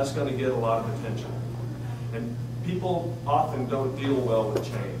 that's going to get a lot of attention. And people often don't deal well with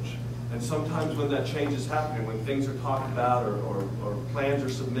change. And sometimes when that change is happening, when things are talked about or plans are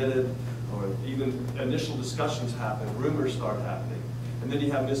submitted, or even initial discussions happen, rumors start happening. And then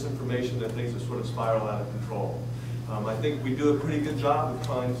you have misinformation and things that sort of spiral out of control. I think we do a pretty good job of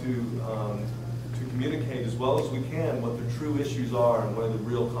trying to communicate as well as we can what the true issues are and where the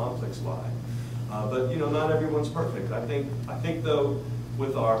real conflicts lie. But you know, not everyone's perfect. I think though,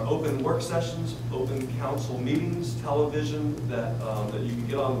 with our open work sessions, open council meetings, television that you can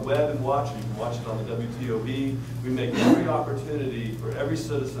get on the web and watch, or you can watch it on the WTOB. We make every opportunity for every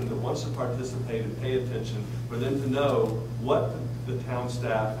citizen that wants to participate and pay attention for them to know what the town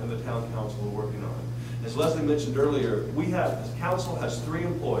staff and the town council are working on. As Leslie mentioned earlier, the council has 3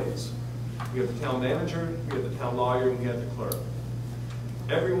 employees. We have the town manager, we have the town lawyer, and we have the clerk.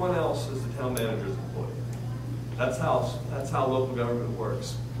 Everyone else is the town manager's employee. That's how local government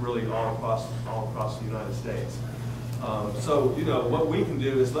works, really all across the United States. So, you know, what we can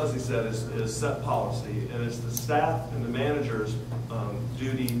do, as Leslie said, is set policy, and it's the staff and the manager's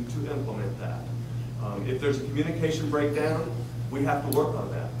duty to implement that. If there's a communication breakdown, we have to work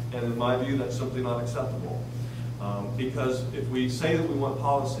on that. And in my view, that's simply not acceptable. Because if we say that we want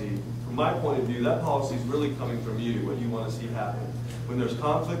policy, from my point of view, that policy is really coming from you, what you want to see happen. When there's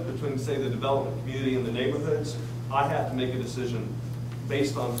conflict between, say, the development community and the neighborhoods, I have to make a decision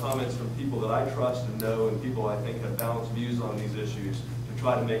based on comments from people that I trust and know, and people I think have balanced views on these issues, to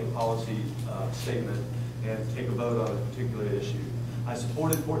try to make a policy statement and take a vote on a particular issue. I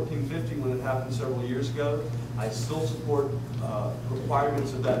supported 1450 when it happened several years ago. I still support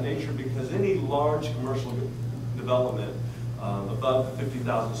requirements of that nature, because any large commercial development above the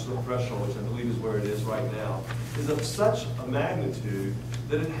 50,000 foot threshold, which I believe is where it is right now, is of such a magnitude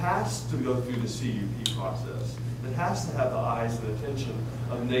that it has to go through the CUP process. It has to have the eyes and attention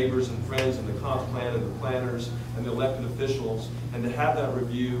of neighbors and friends and the comp plan and the planners and the elected officials, and to have that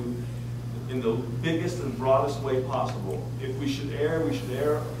review in the biggest and broadest way possible. If we should err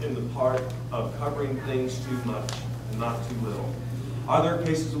in the part of covering things too much and not too little. Are there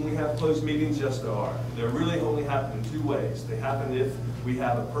cases when we have closed meetings? Yes, there are. They really only happen in 2 ways. They happen if we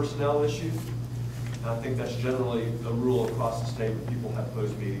have a personnel issue, and I think that's generally a rule across the state when people have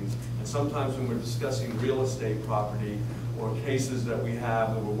closed meetings. And sometimes when we're discussing real estate property or cases that we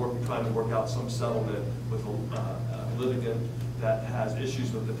have and we're trying to work out some settlement with a litigant that has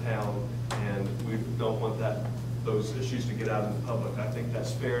issues with the town, and we don't want those issues to get out in the public. I think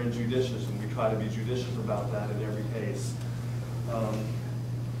that's fair and judicious, and we try to be judicious about that in every case.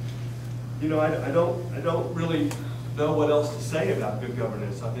 You know, I don't really know what else to say about good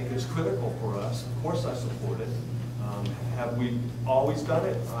governance. I think it's critical for us. Of course I support it. Have we always done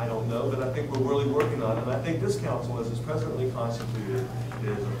it? I don't know, but I think we're really working on it. And I think this council, as it's presently constituted,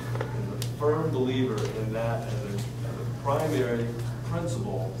 is a firm believer in that as a primary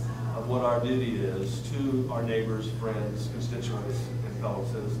principle of what our duty is to our neighbors, friends, constituents, and fellow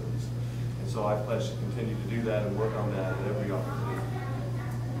citizens. And so I pledge to continue to do that and work on that at every opportunity.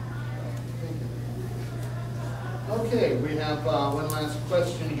 Okay, we have one last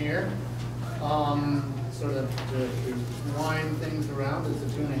question here. Sort of to wind things around,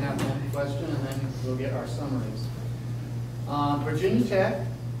 it's a 2.5-minute question, and then we'll get our summaries. Virginia Tech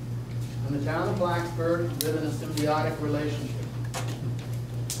and the town of Blacksburg live in a symbiotic relationship.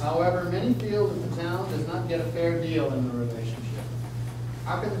 However, many feel that the town does not get a fair deal in the relationship.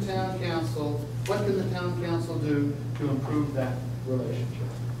 What can the town council do to improve that relationship?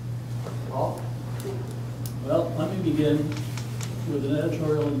 Paul? Well, let me begin with an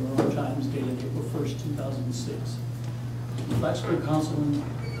editorial in the Monroe Times dated April 1st, 2006. The Blacksburg councilman,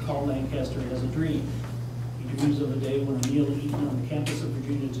 Paul Lancaster, has a dream. He the news of a day when a meal eaten on the campus of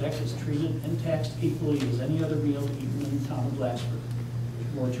Virginia Tech is treated and taxed equally as any other meal eaten in the town of Blacksburg.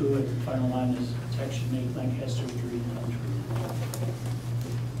 More to it, the final line is Tech should make Lancaster a dream country.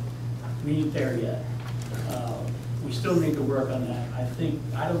 We ain't there yet. We still need to work on that. I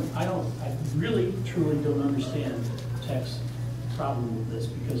really truly don't understand Tech's problem with this,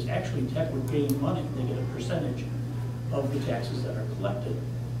 because actually Tech would gain money. They get a percentage of the taxes that are collected.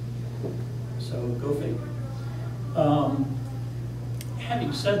 So go figure.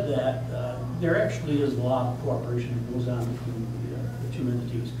 Having said that, there actually is a lot of cooperation that goes on between the two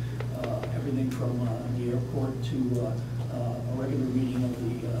entities. Everything from the airport to a regular meeting of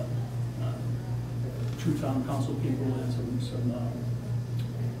the two town council people and some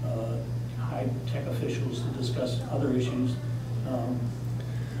high-tech officials to discuss other issues.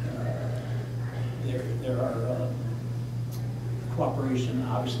 There are cooperation,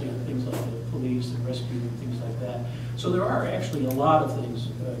 obviously, on things like the police and rescue and things like that. So there are actually a lot of things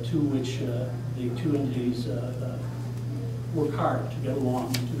to which the two entities work hard to get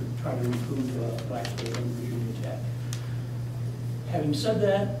along to try to improve Blacksburg and Virginia Tech. Having said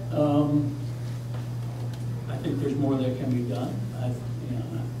that, I think there's more that can be done.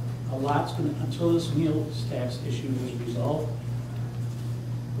 A lot's going to, until this meals tax issue is resolved,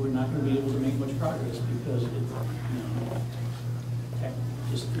 we're not going to be able to make much progress, because Tech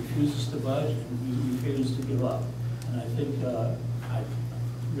just refuses to budge and refuses to give up. And I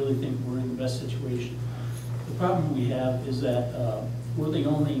really think we're in the best situation. The problem we have is that we're the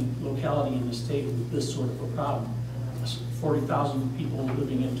only locality in the state with this sort of a problem. 40,000 people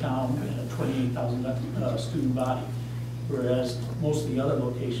living in town and a 28,000 student body, whereas most of the other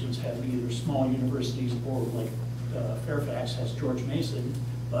locations have either small universities or, like Fairfax has George Mason,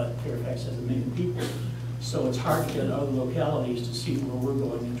 but Fairfax has 1 million people. So it's hard to get other localities to see where we're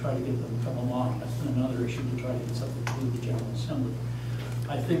going and try to get them to come along. That's been another issue, to try to get something through the General Assembly.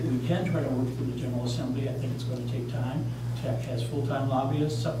 I think we can try to work through the General Assembly. I think it's going to take time. Tech has full-time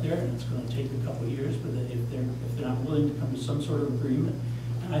lobbyists up there, and it's going to take a couple of years, but if they're not willing to come to some sort of agreement,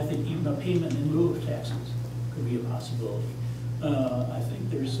 and I think even a payment in lieu of taxes could be a possibility. I think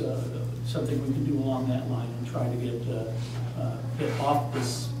there's something we can do along that line and try to get off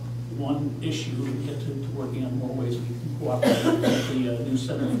this one issue and get to working on more ways we can cooperate. The new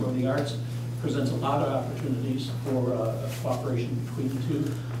Center for the Arts presents a lot of opportunities for cooperation between the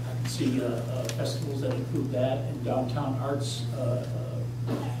two. I can see festivals that include that, and downtown arts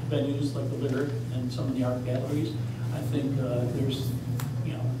venues like the Lyric and some of the art galleries. I think there's,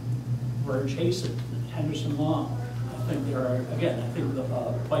 Bird Chase and Henderson Lawn. I think there are, again, I think the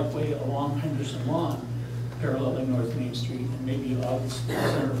bikeway along Henderson Lawn, paralleling North Main Street, and maybe the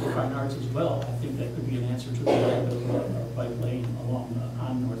Center for Fine Arts as well. I think that could be an answer to the lack of a bike lane along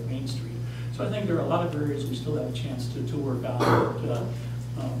on North Main Street. So I think there are a lot of areas we still have a chance to work on, but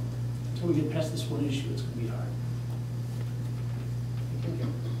until we get past this one issue, it's going to be hard.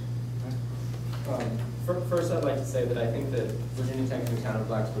 First, I'd like to say that I think that Virginia Tech and the town of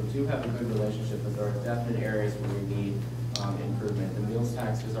Blacksburg do have a good relationship, but there are definite areas where we need improvement. The meals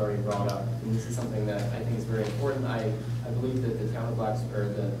tax was already brought up, and this is something that I think is very important. I believe that the town of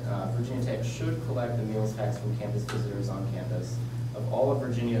Blacksburg, that Virginia Tech should collect the meals tax from campus visitors on campus. Of all of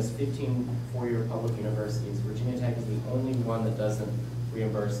Virginia's 15 four-year public universities, Virginia Tech is the only one that doesn't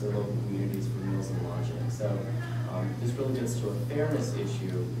reimburse their local communities for meals and lodging. So this really gets to a fairness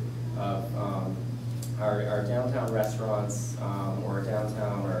issue of our downtown restaurants or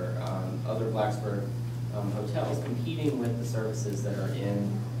downtown or other Blacksburg hotels competing with the services that are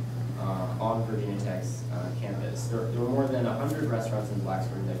on Virginia Tech's campus. There are more than 100 restaurants in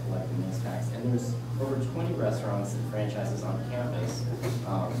Blacksburg that collect the meals tax, and there's over 20 restaurants and franchises on campus.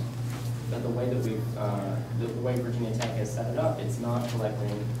 But the way that the way Virginia Tech has set it up, it's not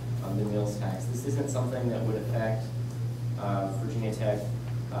collecting the meals tax. This isn't something that would affect Virginia Tech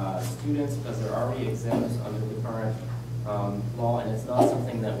students, because they're already exempt under the current law, and it's not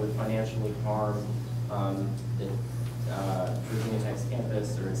something that would financially harm the Virginia Tech's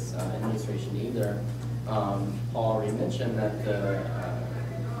campus or its administration either. Paul already mentioned that the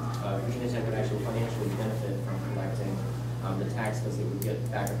Virginia Tech would actually financially benefit from collecting the tax, because it would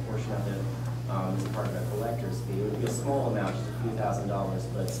get back a portion of it as part of a collector's fee. It would be a small amount, just a few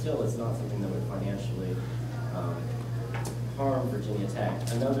 $1,000s, but still it's not something that would financially harm Virginia Tech.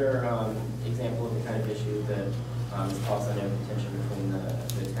 Another example of the kind of issue that has caused undue contention between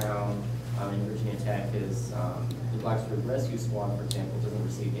the town and Virginia Tech is the Blacksburg Rescue Squad, for example, doesn't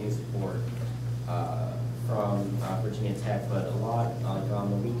receive any support from Virginia Tech, but a lot, like on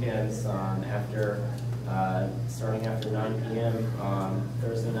the weekends, starting after 9 p.m.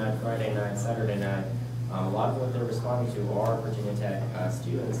 Thursday night, Friday night, Saturday night, A lot of what they're responding to are Virginia Tech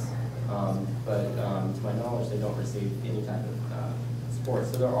students, but to my knowledge, they don't receive any type of support.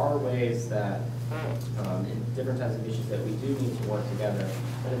 So there are ways that, in different types of issues, that we do need to work together.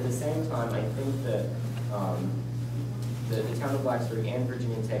 But at the same time, I think that the town of Blacksburg and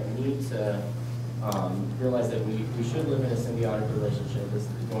Virginia Tech need to realize that we should live in a symbiotic relationship, this is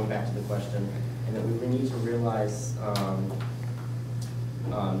going back to the question, and that we need to realize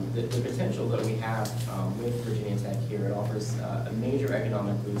the potential that we have with Virginia Tech here. It offers a major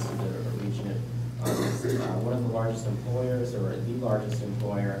economic boost to the region. It's one of the largest employers, or the largest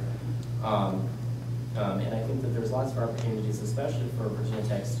employer. And I think that there's lots of opportunities, especially for Virginia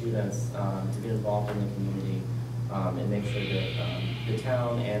Tech students, to get involved in the community and make sure that the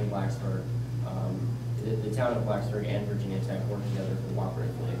town and Blacksburg, the town of Blacksburg and Virginia Tech work together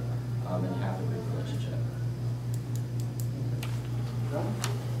cooperatively and have a good relationship.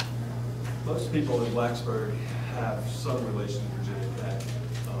 Most people in Blacksburg have some relation to Virginia Tech,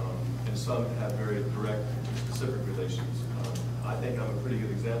 and some have very direct, specific relations. I think I'm a pretty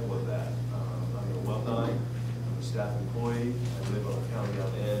good example of that. I'm an alumni, I'm a staff employee, I live on a county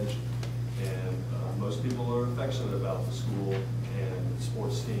on edge, and most people are affectionate about the school and the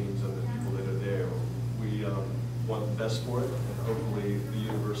sports teams and the people that are there. We want the best for it, and hopefully the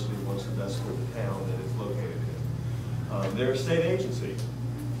university wants the best for the town that it's located in. They're a state agency.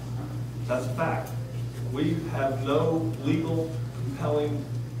 That's a fact. We have no legal, compelling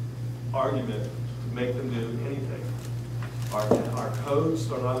argument to make them do anything. Our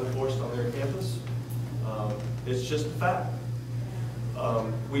codes are not enforced on their campus. It's just a fact.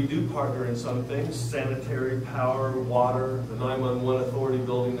 We do partner in some things, sanitary, power, water, the 911 authority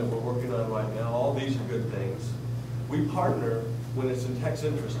building that we're working on right now. All these are good things. We partner when it's in Tech's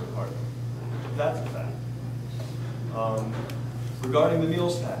interest to partner. That's a fact. Regarding the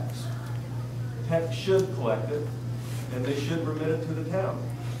meals tax, Tech should collect it, and they should remit it to the town.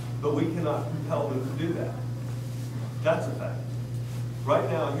 But we cannot compel them to do that. That's a fact. Right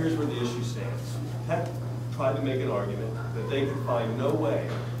now, here's where the issue stands. Tech tried to make an argument that they could find no way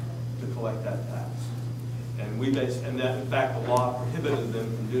to collect that tax. And that, in fact, the law prohibited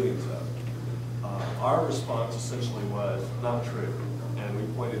them from doing so. Our response essentially was not true. And we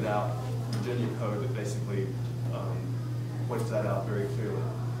pointed out Virginia code that basically points that out very clearly.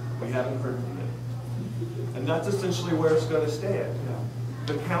 We haven't heard from them. And that's essentially where it's going to stand.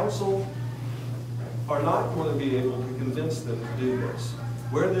 The council are not going to be able to convince them to do this.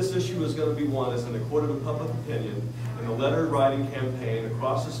 Where this issue is going to be won is in the court of public opinion, in the letter writing campaign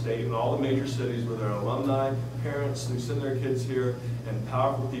across the state in all the major cities where there are alumni, parents who send their kids here, and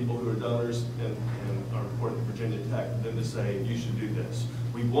powerful people who are donors and are important to Virginia Tech, for them to say, you should do this.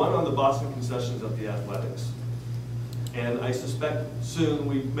 We won on the Boston concessions of the athletics. And I suspect soon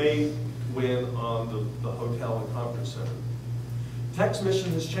we may win on the hotel and conference center. Tech's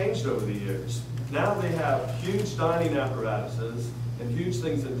mission has changed over the years. Now they have huge dining apparatuses and huge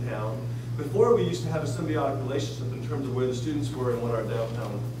things in town. Before, we used to have a symbiotic relationship in terms of where the students were and what our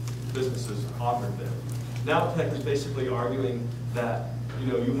downtown businesses offered them. Now Tech is basically arguing that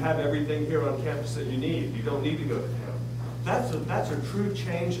you have everything here on campus that you need. You don't need to go to town. That's a true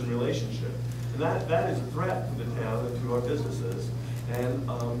change in relationship. And that is a threat to the town and to our businesses. And,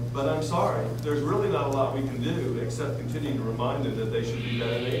 but I'm sorry, there's really not a lot we can do except continue to remind them that they should be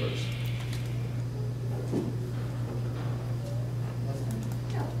better neighbors.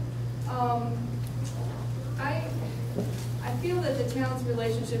 I feel that the town's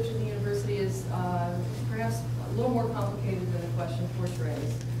relationship to the university is perhaps a little more complicated than the question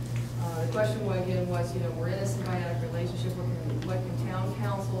portrays. The question again was, we're in a symbiotic relationship. What can town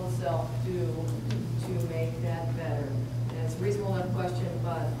council itself do to make that better? And it's a reasonable enough question,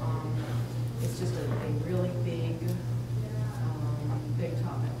 but it's just a really big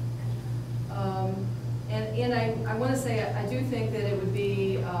topic. And I want to say I do think that it would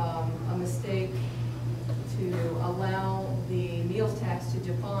be a mistake to allow the meals tax to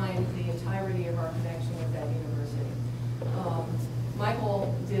define the entirety of our connection with that university.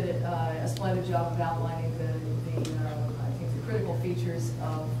 Michael did a splendid job of outlining I think the critical features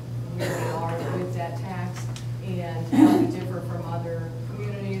of where we are with that tax and how we differ from other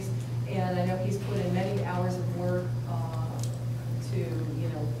communities. And I know he's put in many hours of work to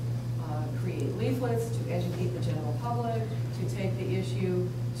create leaflets, to educate the general public, to take the issue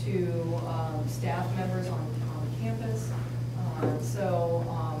to staff members on campus. So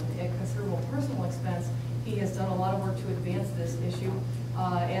at considerable personal expense, he has done a lot of work to advance this issue,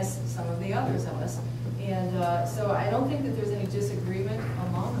 as some of the others of us. And so I don't think that there's any disagreement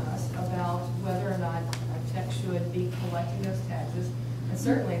among us about whether or not Tech should be collecting those taxes. And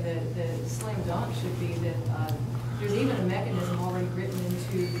certainly the slam dunk should be that there's even a mechanism already written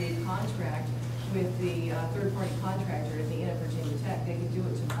into the contract with the third-party contractor at the Inn at Virginia Tech. They could do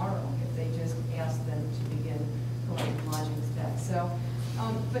it tomorrow if they just ask them to begin collecting lodging specs. So,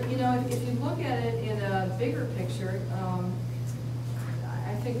 but you know, if you look at it in a bigger picture,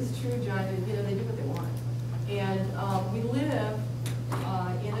 I think it's true, John, that, you know, they do what they want. And we live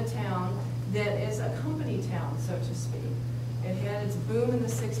in a town that is a company town, so to speak. It had its boom in the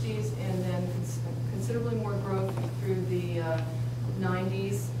 60s and then considerably more growth through the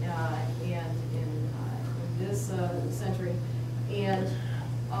 90s and in this century. And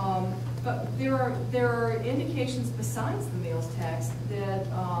but there are indications besides the meals tax that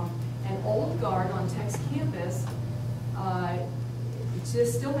an old guard on Tech's campus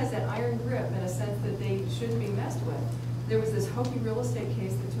just still has that iron grip in a sense that they shouldn't be messed with. There was this Hokie real estate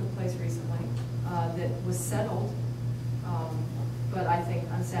case that took place recently that was settled, but I think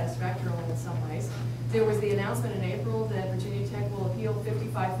unsatisfactorily in some ways. There was the announcement in April that Virginia Tech will appeal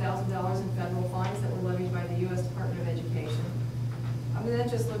 $55,000 in federal fines that were levied by the U.S. Department of Education. I mean, that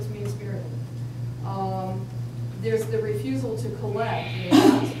just looks mean-spirited. There's the refusal to collect,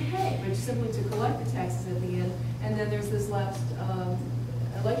 not to pay, but simply to collect the taxes at the end. And then there's this last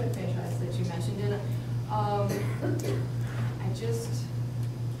electric franchise that you mentioned. And I just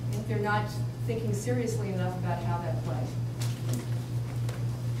think they're not thinking seriously enough about how that plays.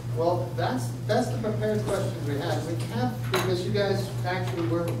 Well, that's the prepared questions we had. We have, because you guys actually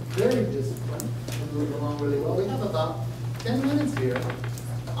were very disciplined and moved along really well. We have about 10 minutes here.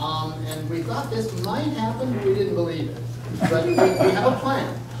 And we thought this might happen, but we didn't believe it. But we have a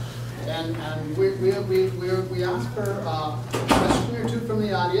plan. And we asked for a question or two from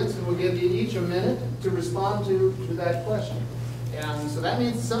the audience, and we'll give you each a minute to respond to that question. And so that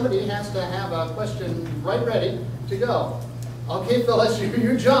means somebody has to have a question right ready to go. Okay, Phyllis,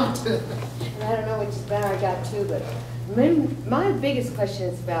 you jumped. And I don't know which is better, I got two, but my biggest question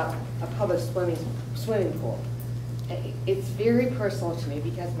is about a public swimming pool. It's very personal to me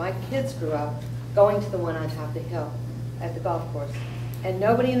because my kids grew up going to the one on top of the hill at the golf course. And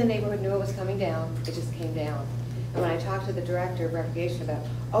nobody in the neighborhood knew it was coming down, it just came down. And when I talked to the director of recreation about,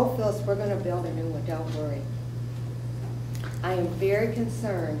 oh, Phyllis, we're going to build a new one, don't worry. I am very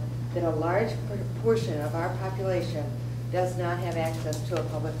concerned that a large portion of our population does not have access to a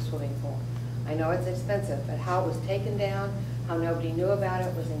public swimming pool. I know it's expensive, but how it was taken down, how nobody knew about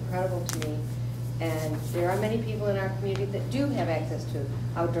it was incredible to me. And there are many people in our community that do have access to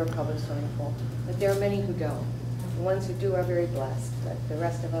outdoor public swimming pool, but there are many who don't. The ones who do are very blessed, but the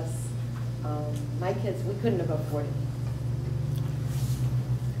rest of us, my kids, we couldn't have afforded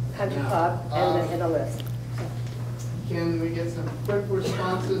country club and a list. Can we get some quick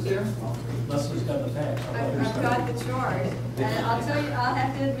responses here? Leslie's got the facts. I've got the chart, and I'll tell you, I'll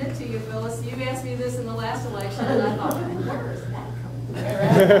have to admit to you, Phyllis, you asked me this in the last election, and I thought, where is that coming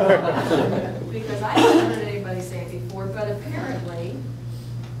from? Because I haven't heard anybody say it before, but apparently,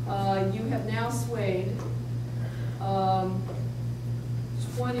 you have now swayed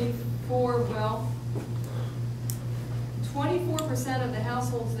 24% of the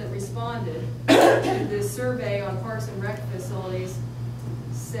households that responded to this survey on parks and rec facilities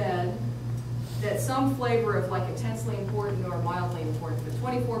said that some flavor of like intensely important or mildly important, but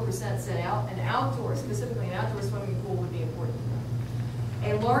 24% said an outdoor, specifically an outdoor swimming pool would be important.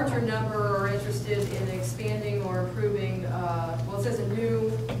 A larger number are interested in expanding or improving, well it says a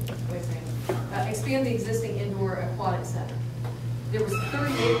new, wait a second, expand the existing indoor aquatic center. There was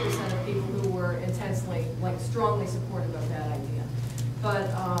 38% of people who were intensely, like strongly supportive of that idea.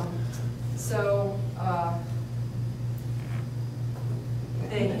 But,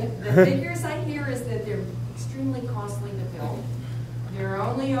 the figures I hear is that they're extremely costly to build. They're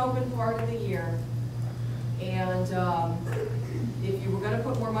only open part of the year. And if you were going to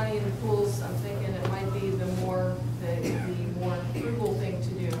put more money in the pools, I'm thinking it might be the more frugal thing to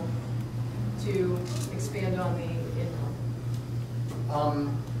do to expand on the indoor.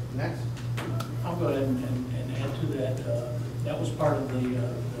 Next. I'll go ahead and add to that. That was part of the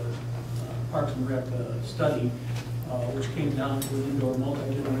Parks and Rec study, which came down to an indoor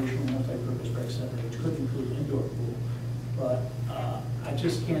multi-generational, multi-purpose rec center, which could include an indoor pool. But I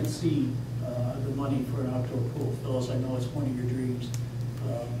just can't see the money for an outdoor pool. Phyllis, I know it's one of your dreams.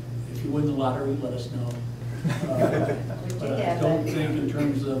 If you win the lottery, let us know. But I don't think in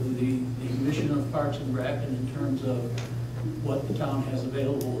terms of the mission of Parks and Rec and in terms of what the town has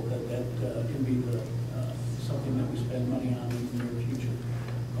available, that can be something that we spend money on in the near future.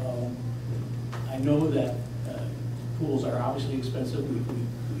 I know that pools are obviously expensive. I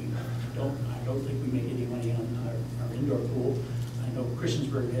don't think we make any money on our indoor pool. I know know,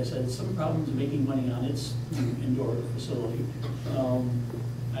 Christiansburg has had some problems making money on its indoor facility.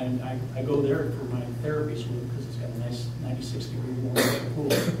 And I go there for my therapy swim because it's got a nice 96-degree warm pool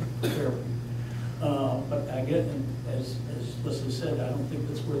for therapy. But I get, as Leslie said, I don't think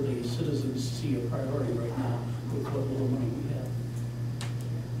that's where the citizens see a priority right now with what little money we have.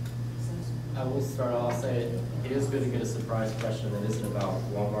 I will start, I'll say it is good to get a surprise question that isn't about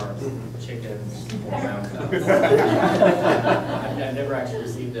Walmart's chickens or roundabouts. I've never actually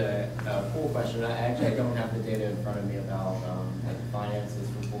received a pool question. I don't have the data in front of me about like finances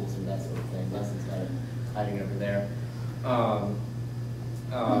for pools and that sort of thing. Leslie's got it hiding over there.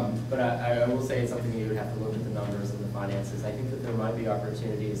 But I will say it's something you would have to look at the numbers and the finances. I think that there might be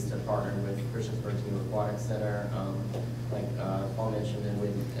opportunities to partner with Christiansburg's new aquatic center, like Paul mentioned, and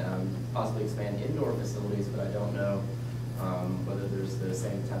would possibly expand indoor facilities, but I don't know whether there's the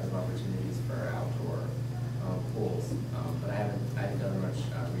same type of opportunities for outdoor pools. But I haven't done much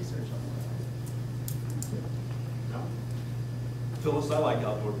research on that. Phyllis, I like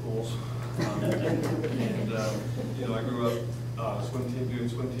outdoor pools. You know, I grew up doing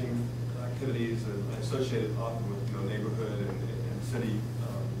swim team activities and associated often with neighborhood and city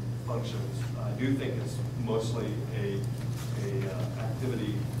functions. I do think it's mostly a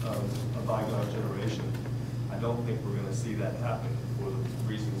activity of a bygone generation. I don't think we're going to see that happen for the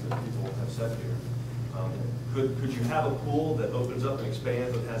reasons that people have said here. Could you have a pool that opens up and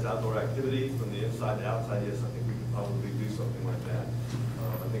expands and has outdoor activity from the inside to outside? Yes, I think we could probably do something like that.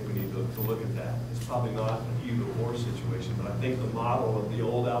 I think we need to look at that. It's probably not an either-or situation, but I think the model of the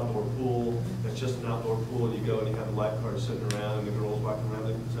old outdoor pool that's just an outdoor pool and you go and you have the lifeguards sitting around and the girls walking around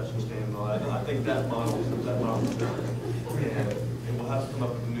the concession stand and all that, I think that model is different. And we'll have to come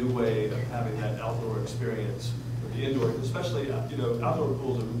up with a new way of having that outdoor experience with the indoor, especially, outdoor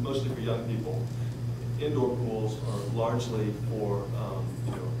pools are mostly for young people. Indoor pools are largely for,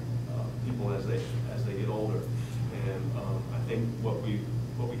 people as they get older. And I think what we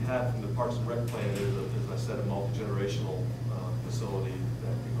have from the Parks and Rec plan is, as I said, a multi-generational facility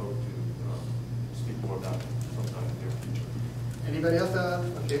that we hope to speak more about sometime in the near future. Anybody else?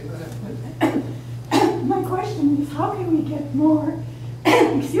 Okay, go ahead. My question is, how can we get more,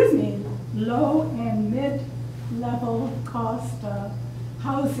 excuse me, low and mid-level cost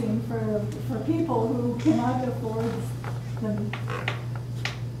housing for people who cannot afford the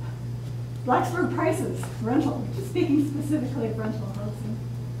Blacksburg prices, rental, speaking specifically of rental housing?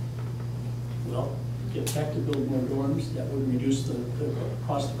 Well, get back to build more dorms, that would reduce the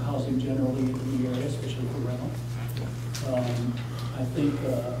cost of housing generally in the area, especially for rental. I think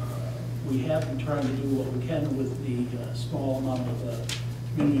we have been trying to do what we can with the small amount of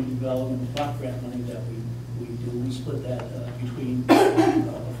community development block grant money that we do. We split that between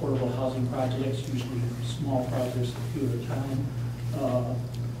affordable housing projects, usually small projects, a few at a time.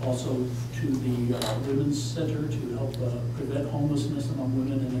 Also to the Women's Center to help prevent homelessness among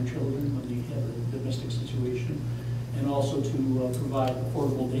women and their children when they have a domestic situation, and also to provide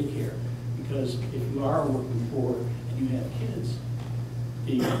affordable daycare, because if you are working poor and you have kids,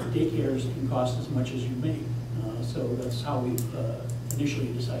 the daycares can cost as much as you make. So that's how we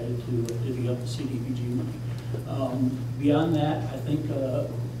initially decided to divvy up the CDBG money. Beyond that, I think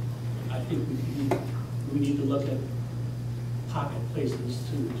we need to look at pocket places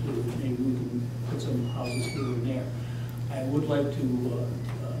to maybe we can put some houses here and there. I would like to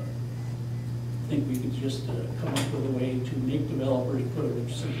think we could just come up with a way to make developers put a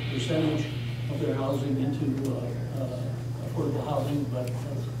percentage of their housing into affordable housing, but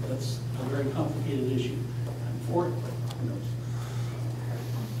that's a very complicated issue. I'm for it, but who knows?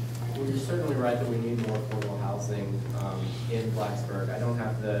 Well, you're certainly right that we need more affordable housing in Blacksburg. I don't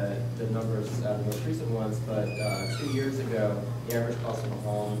have the numbers, the most recent ones, but 2 years ago, the average cost of a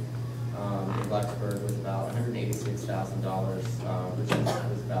home in Blacksburg was about $186,000, which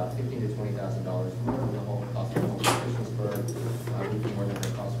was about $15,000 to $20,000 more than the whole cost of a home in Christiansburg, even more than the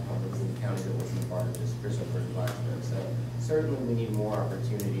cost of homes in the county that wasn't part of just Christiansburg and Blacksburg. So certainly we need more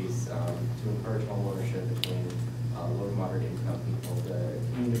opportunities to encourage home ownership between low to moderate income people. The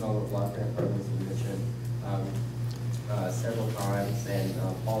community development block grant programs we mentioned several times, and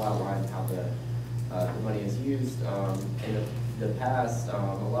Paul outlined how the money is used. In the past, a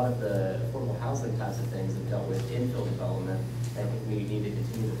lot of the affordable housing types of things have dealt with infill development. I think we need to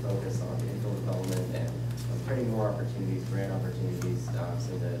continue to focus on infill development and creating more opportunities, grant opportunities,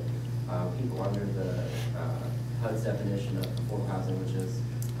 so that people under the HUD's definition of affordable housing, which is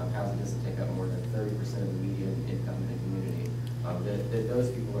housing doesn't take up more than 30% of the median income in the community, that those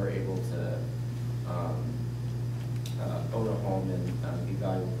people are able to own a home and be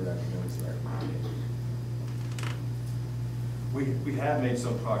valuable, productive members of our community. We have made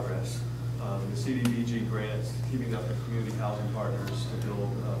some progress. The CDBG grants, keeping up with community housing partners to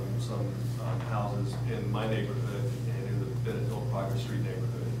build some houses in my neighborhood and in the Bennett Hill Progress Street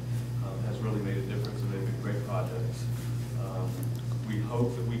neighborhood has really made a difference, and they've been great projects. We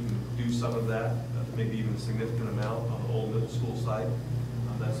hope that we can do some of that, maybe even a significant amount on the old middle school site.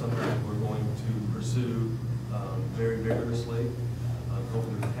 That's something that we're going to pursue very vigorously.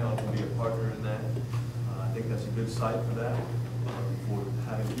 Hoping the town can be a partner in that. I think that's a good site for that, for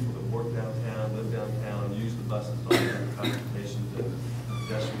having people that work downtown, live downtown, use the buses, all the other transportation, and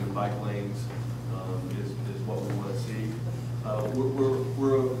pedestrian and bike lanes is what we want to see.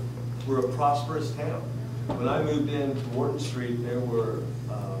 We're a prosperous town. When I moved into Wharton Street, there were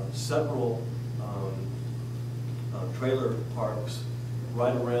several trailer parks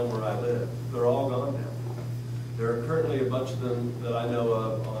right around where I live. They're all gone now. There are currently a bunch of them that I know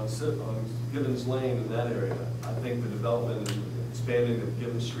of on Gibbons Lane in that area. I think the development and expanding of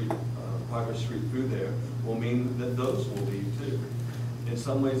Gibbons Street, Progress Street through there will mean that those will leave too. In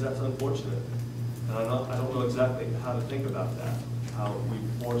some ways, that's unfortunate. And I don't know exactly how to think about that, how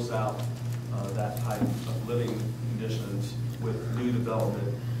we force out that type of living conditions with new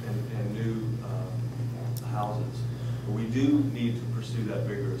development and new houses. But we do need to pursue that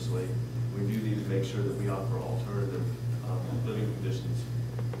vigorously. We do need to make sure that we offer alternative living conditions.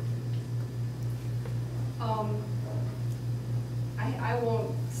 I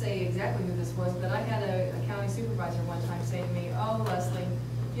won't say exactly who this was, but I had a county supervisor one time say to me, "Oh, Leslie,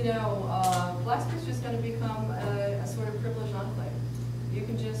 you know, Blacksburg's just going to become a sort of privileged enclave. You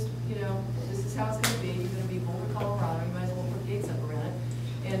can just, you know, this is how it's going to be. You're going to be Boulder, Colorado. You might as well put gates up around it,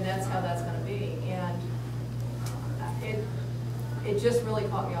 and that's how that's going to be." And it just really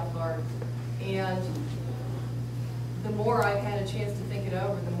caught me off guard. And the more I've had a chance to think it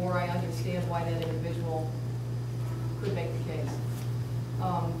over, the more I understand why that individual could make the case.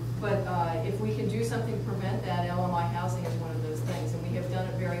 But if we can do something to prevent that, LMI housing is one of those things, and we have done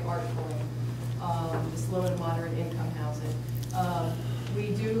it very artfully. This low and moderate income housing.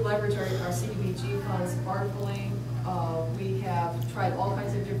 We do leverage our CDBG funds artfully. We have tried all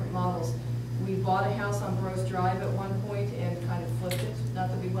kinds of different models. We bought a house on Burroughs Drive at one point and kind of flipped it. Not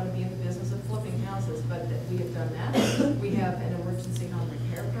that we want to be in the business of flipping houses, but that we have done that. We have an emergency home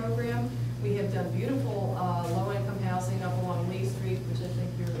repair program. We have done beautiful low-income housing up along Lee Street, which I think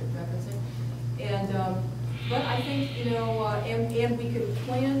you're referencing. And but I think, you know, and we could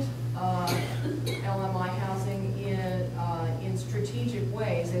plant LMI housing in strategic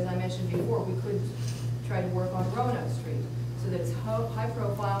ways. As I mentioned before, we could try to work on Roanoke Street, so that it's high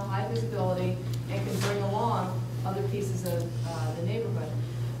profile, high visibility, and can bring along other pieces of the neighborhood.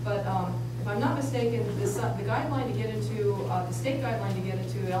 But if I'm not mistaken, the guideline to get into, the state guideline to get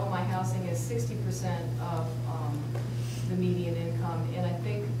into LMI housing is 60% of the median income, and I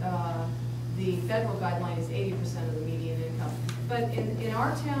think the federal guideline is 80% of the median income. But in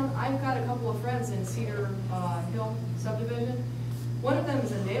our town, I've got a couple of friends in Cedar Hill subdivision. One of them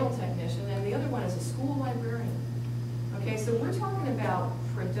is a nail technician, and the other one is a school librarian. Okay, so we're talking about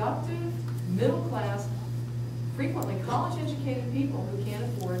productive, middle-class, frequently college-educated people who can't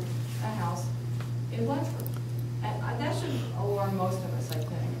afford a house in Blacksburg. And that should alarm most of us, I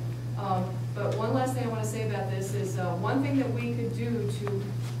think. But one last thing I want to say about this is one thing that we could do to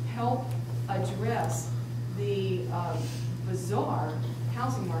help address the bizarre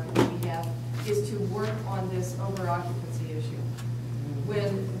housing market that we have is to work on this over-occupancy issue.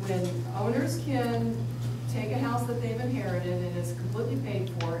 When owners can take a house that they've inherited and it's completely paid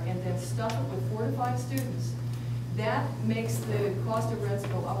for and then stuff it with 4 to 5 students, that makes the cost of rents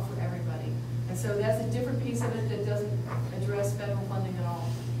go up for everybody. And so that's a different piece of it that doesn't address federal funding at all.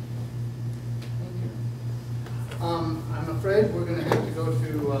 Thank you. I'm afraid we're going to have to go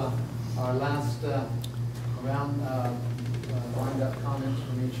to our last round wind-up comments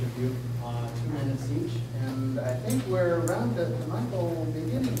from each of you, 2 minutes each. And I think we're around to Michael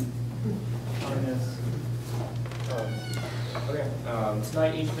beginning on this. Okay,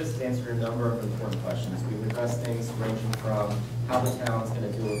 tonight each of us has answered a number of important questions. We've addressed things ranging from how the town's going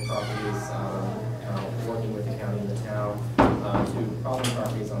to deal with properties, working with the county and the town, to problem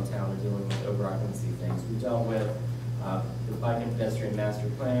properties on town and dealing with over-occupancy things. We dealt with the bike and pedestrian master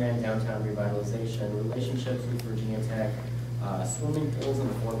plan, downtown revitalization, relationships with Virginia Tech, swimming pools, and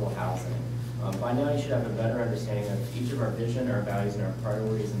affordable housing. By now you should have a better understanding of each of our vision, our values, and our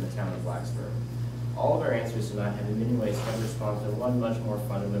priorities in the town of Blacksburg. All of our answers tonight have in many ways come to respond to one much more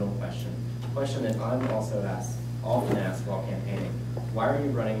fundamental question, a question that I'm also often asked while campaigning. Why are you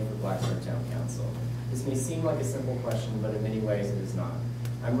running for Blacksburg Town Council? This may seem like a simple question, but in many ways it is not.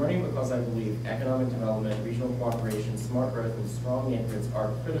 I'm running because I believe economic development, regional cooperation, smart growth, and strong neighborhoods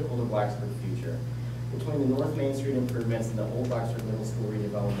are critical to Blacksburg's future. Between the North Main Street improvements and the old Blacksburg Middle School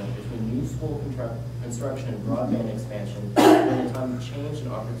redevelopment, between new school construction and broadband expansion, we're in a time of change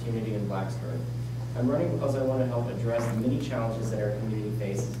and opportunity in Blacksburg. I'm running because I want to help address the many challenges that our community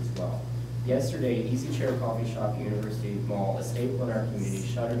faces as well. Yesterday, Easy Chair Coffee Shop at University Mall, a staple in our community,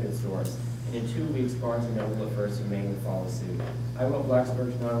 shuttered its doors. And in 2 weeks, Barnes & Noble at First and Main would follow suit. I want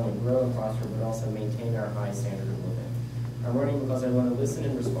Blacksburg to not only grow and prosper, but also maintain our high standard of living. I'm running because I want to listen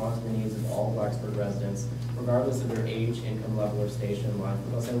and respond to the needs of all Blacksburg residents, regardless of their age, income level, or station in life,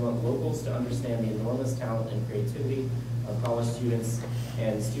 because I want locals to understand the enormous talent and creativity of college students,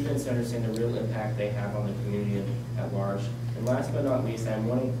 and students to understand the real impact they have on the community at large. And last but not least, I'm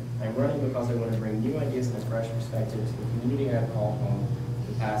running because I want to bring new ideas and a fresh perspective to the community I've called home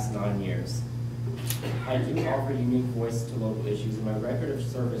the past 9 years. I do offer a unique voice to local issues, and my record of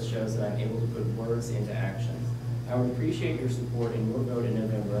service shows that I'm able to put words into action. I would appreciate your support and your vote in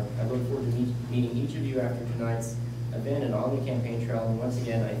November. I look forward to meeting each of you after tonight's event and on the campaign trail. And once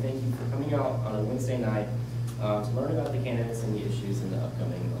again, I thank you for coming out on a Wednesday night to learn about the candidates and the issues in the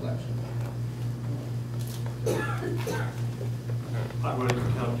upcoming election. I'm running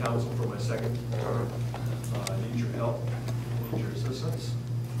for town council for my second term. I need your help, I need your assistance.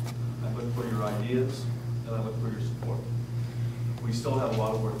 I look for your ideas, and I look for your support. We still have a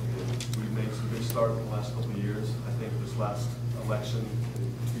lot of work to do. We've made some good start in the last couple of years. I think this last election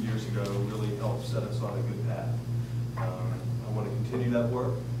 2 years ago really helped set us on a good path. I want to continue that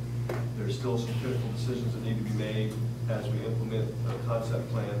work. There's still some critical decisions that need to be made as we implement a concept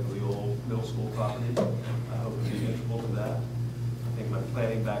plan for the old middle school property. I hope to be integral to that. I think my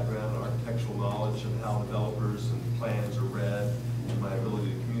planning background, architectural knowledge of how developers and plans are read, and my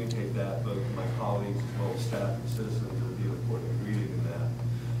ability to communicate that both to my colleagues as well as staff and citizens will be an important ingredient in that.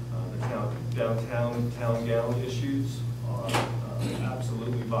 The downtown and town gown issues are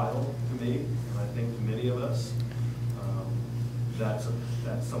absolutely vital to me, and I think to many of us.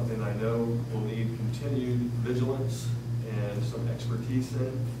 That's something I know will need continued vigilance and some expertise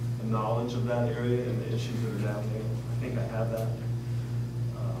in, and knowledge of that area and the issues that are down there. I think I have that.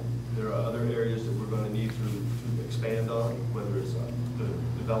 There are other areas that we're going to need to expand on, whether it's the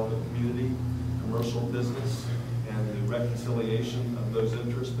development community, commercial business, and the reconciliation of those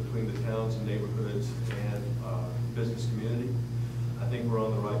interests between the towns and neighborhoods and business community. I think we're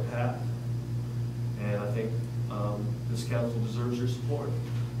on the right path, and I think this council deserves your support.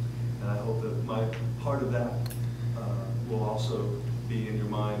 And I hope that my part of that will also be in your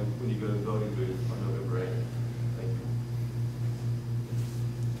mind when you go to the voting booth on November 8th. Thank you.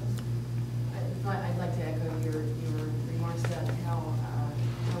 I'd like to echo your remarks about how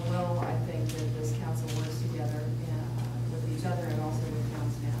well I think that this council works together with each other and also with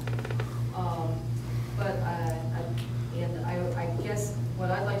town staff. I guess what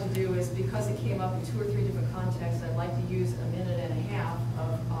I'd like to do is, because it came up in 2 or 3 different contexts, I'd like to use a minute and a half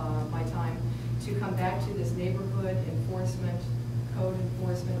of my time to come back to this neighborhood enforcement, code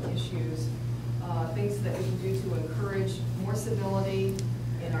enforcement issues, things that we can do to encourage more civility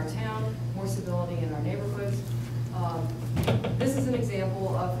in our town, more civility in our neighborhoods. This is an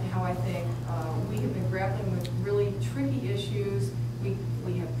example of how I think we have been grappling with really tricky issues. We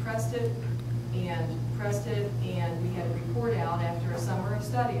have pressed it, and we had a report out after a summer of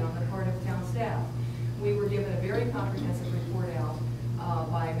study on the part of town staff. We were given a very comprehensive report out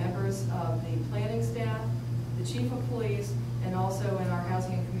by members of the planning staff, the chief of police, and also in our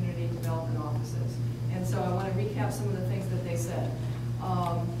housing and community development offices. And so I want to recap some of the things that they said.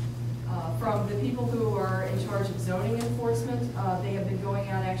 From the people who are in charge of zoning enforcement, they have been going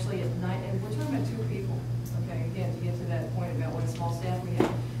out actually at night, and we're talking about 2 people, okay, again, to get to that point about what a small staff we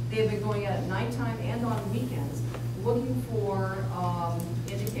have. They have been going out at nighttime and on weekends, looking for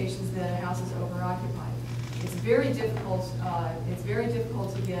indications that a house is overoccupied. It's very difficult. It's very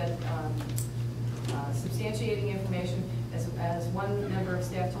difficult to get substantiating information. As one member of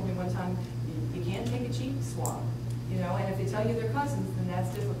staff told me one time, you can't take a cheek swab, you know. And if they tell you they're cousins, then that's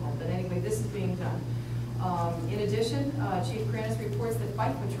difficult. But anyway, this is being done. In addition, Chief Kranitz reports that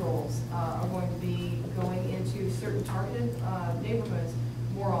bike patrols are going to be going into certain targeted neighborhoods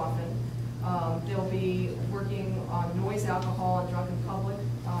more often. They'll be working on noise, alcohol, and drunken public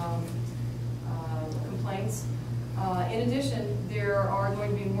complaints. In addition, there are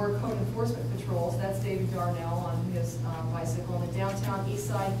going to be more code enforcement patrols. That's David Darnell on his bicycle in the downtown east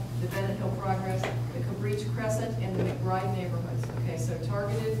side, the Bennett Hill Progress, the Cabreach Crescent, and the McBride neighborhoods. Okay, so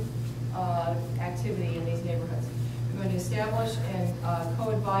targeted activity in these neighborhoods. The going to establish and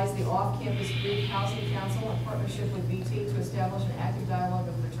co-advise the Off-Campus Greek Housing Council in partnership with BT to establish an active dialogue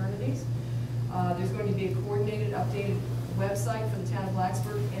with fraternities. There's going to be a coordinated, updated website for the town of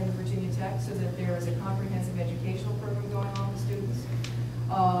Blacksburg and the Virginia Tech so that there is a comprehensive educational program going on with students.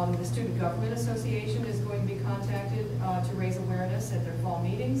 The Student Government Association is going to be contacted to raise awareness at their fall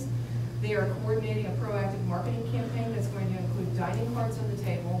meetings. They are coordinating a proactive marketing campaign that's going to include dining cards on the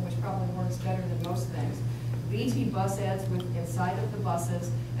table, which probably works better than most things, BT bus ads with inside of the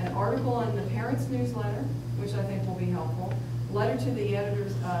buses, an article in the Parents Newsletter, which I think will be helpful, letter to the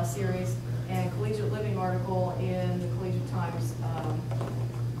editors series, and collegiate living article in the Collegiate Times.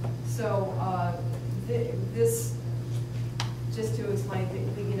 This, just to explain,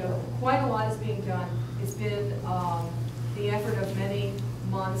 you know, quite a lot is being done. It's been the effort of many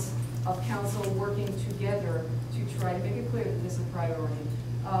months of council working together to try to make it clear that this is a priority.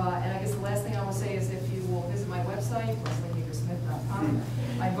 And I guess the last thing I will say is if you will visit my website, lesliehagersmith.com,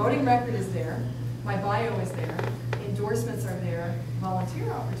 my voting record is there, my bio is there, endorsements are there,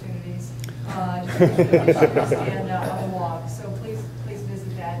 volunteer opportunities, and a blog. So please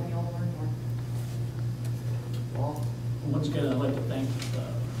visit that and you'll learn more. Well, Once again, I'd like to thank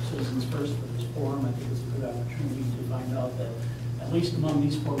Citizens First for this forum. I think it's a good opportunity to find out that at least among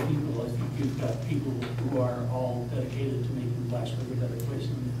these 4 people, I think you've got people who are all dedicated to making Blacksburg a better place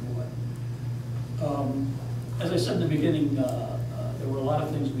than before. As I said in the beginning, there were a lot of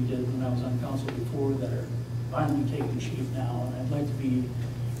things we did when I was on council before that are finally taking shape now, and I'd like to be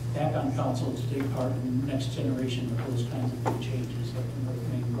back on council to take part in the next generation of those kinds of big changes, like the North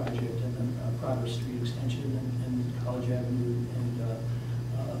Main project and then Progress Street Extension and College Avenue and the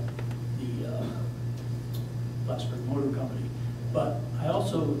Blacksburg Motor Company. But I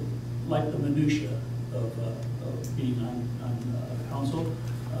also like the minutia of being on council.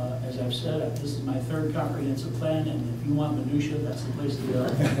 As I've said, this is my 3rd comprehensive plan, and if you want minutia, that's the place to go.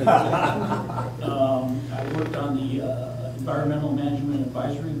 I worked on the Environmental Management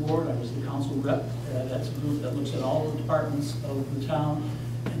Advisory Board. I was the council rep. That's a group that looks at all the departments of the town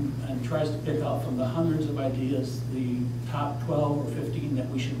and tries to pick out from the hundreds of ideas the top 12 or 15 that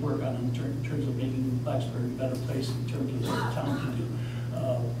we should work on in terms of making Blacksburg a better place in terms of what the town can do.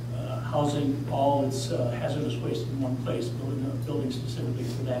 Housing all its hazardous waste in one place, building specifically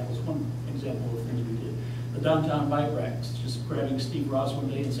for that was one example of things we did. The downtown bike racks, just grabbing Steve Ross one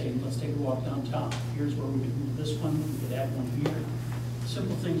day and saying, let's take a walk downtown. Here's where we could move this one, we could add one here.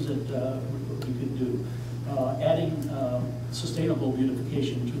 Simple things that we could do. Adding sustainable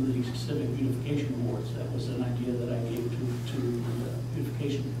beautification to the Civic Beautification Awards. That was an idea that I gave to the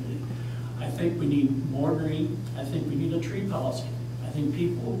beautification committee. I think we need more green. I think we need a tree policy. I think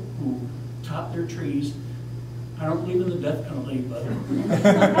people who top their trees, I don't believe in the death penalty, but boy,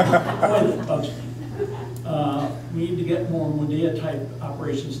 that bugs me. We need to get more Modea type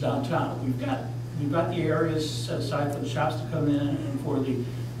operations downtown. We've got the areas set aside for the shops to come in and for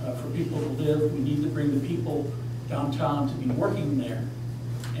people to live. We need to bring the people downtown to be working there,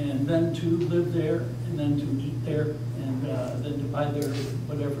 and then to live there, and then to eat there, and then to buy their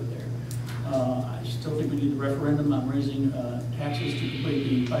whatever there. I still think we need the referendum on raising taxes to complete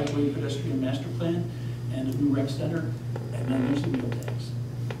the bikeway pedestrian master plan and a new rec center, and then there's the meal tax.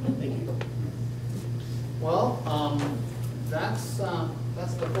 Thank you. Well, that's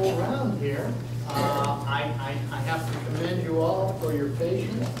the whole round here. I have to commend you all for your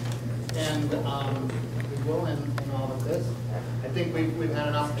patience and goodwill in all of this. I think we've had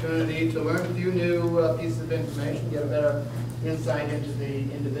an opportunity to learn a few new pieces of information, get a better insight into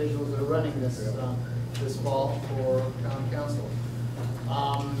the individuals that are running this this fall for town council.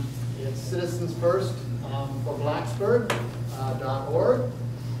 It's Citizens First for Blacksburg.org. You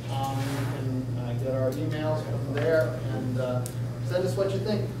can get our emails from there and send us what you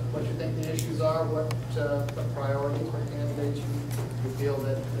think the issues are, what priorities, what candidates you feel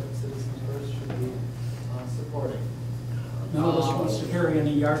that Citizens First should be supporting. None of us wants to carry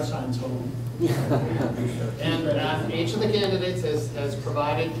any yard signs home. And each of the candidates has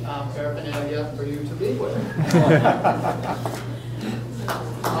provided paraphernalia for you to be with.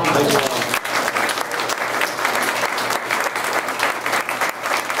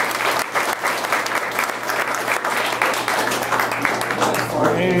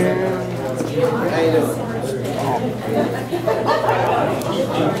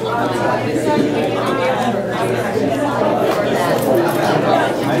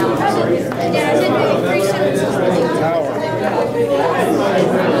 Tower.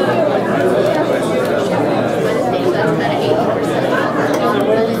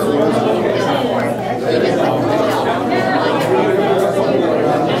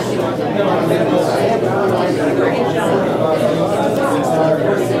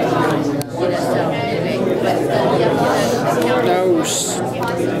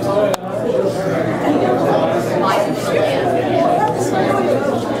 Bruce.